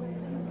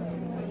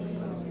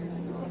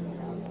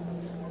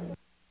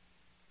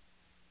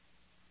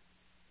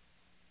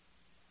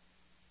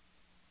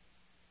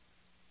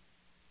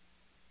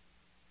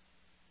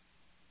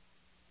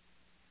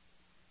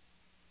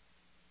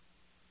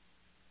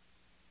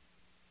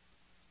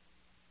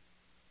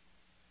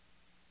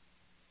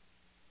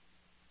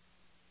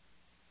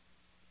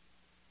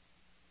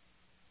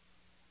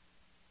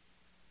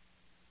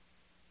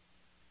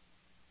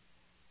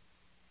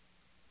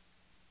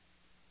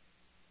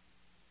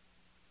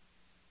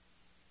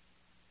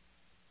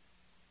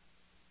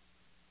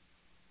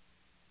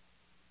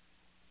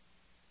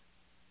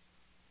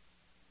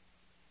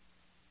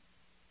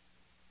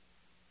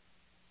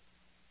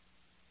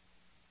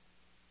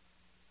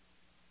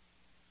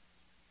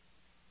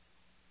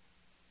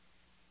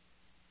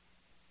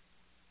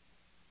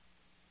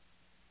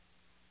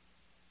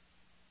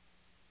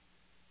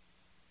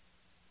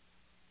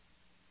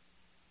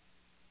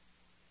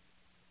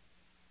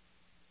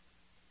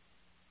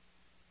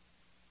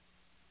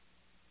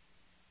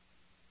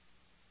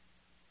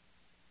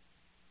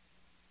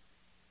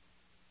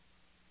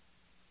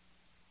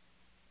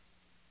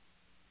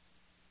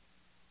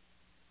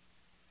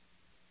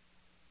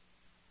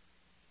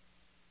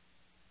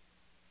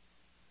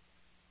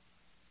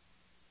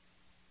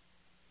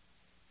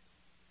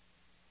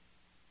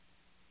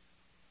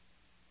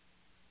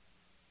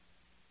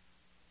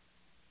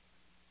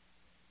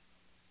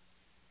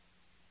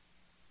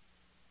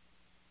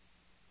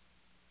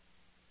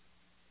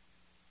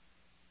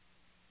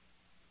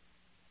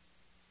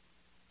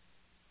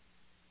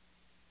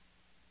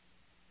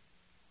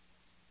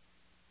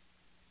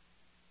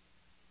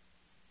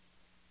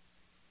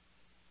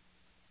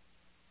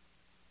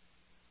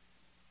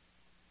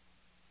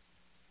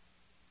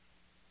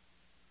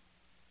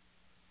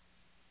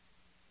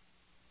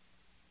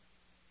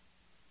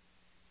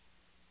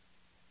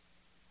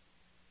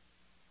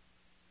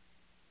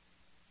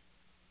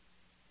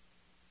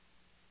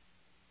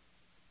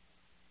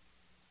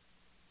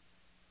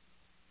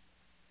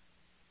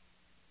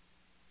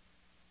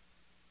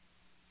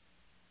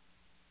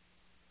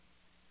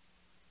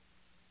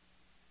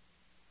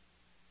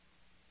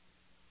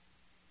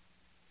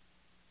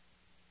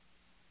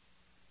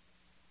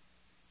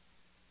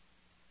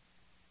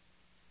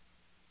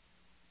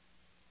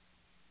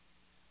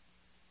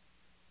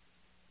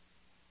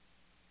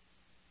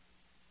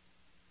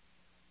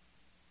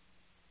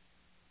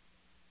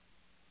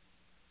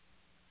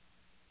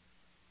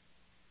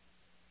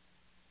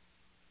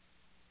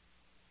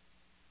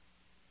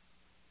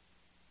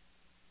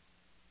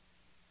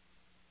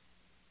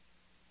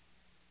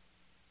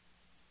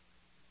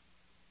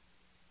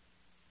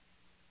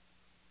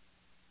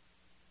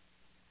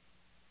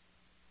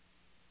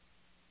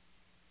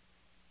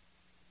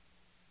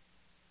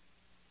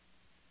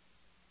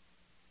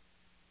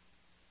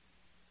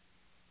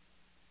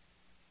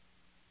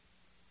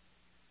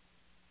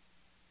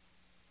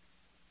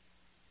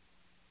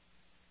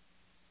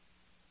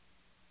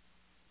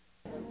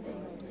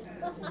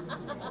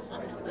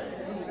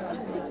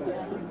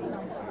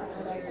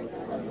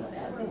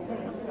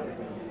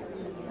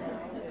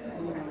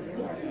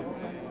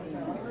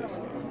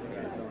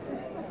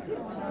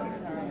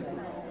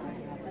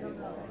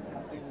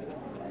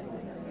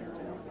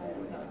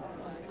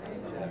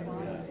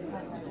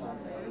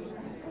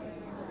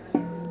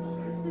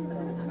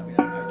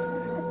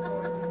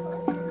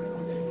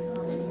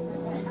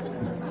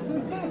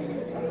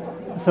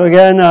 So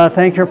again,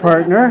 thank your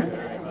partner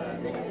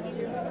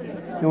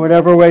in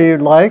whatever way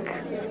you'd like.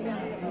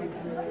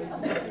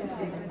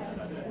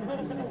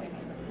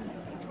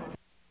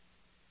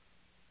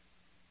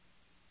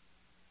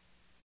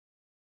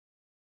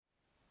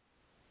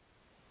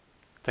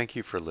 Thank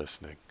you for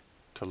listening.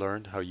 To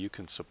learn how you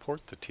can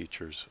support the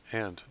teachers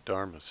and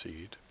Dharma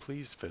Seed,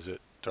 please visit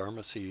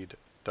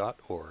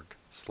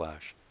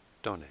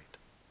dharmaseed.org/donate.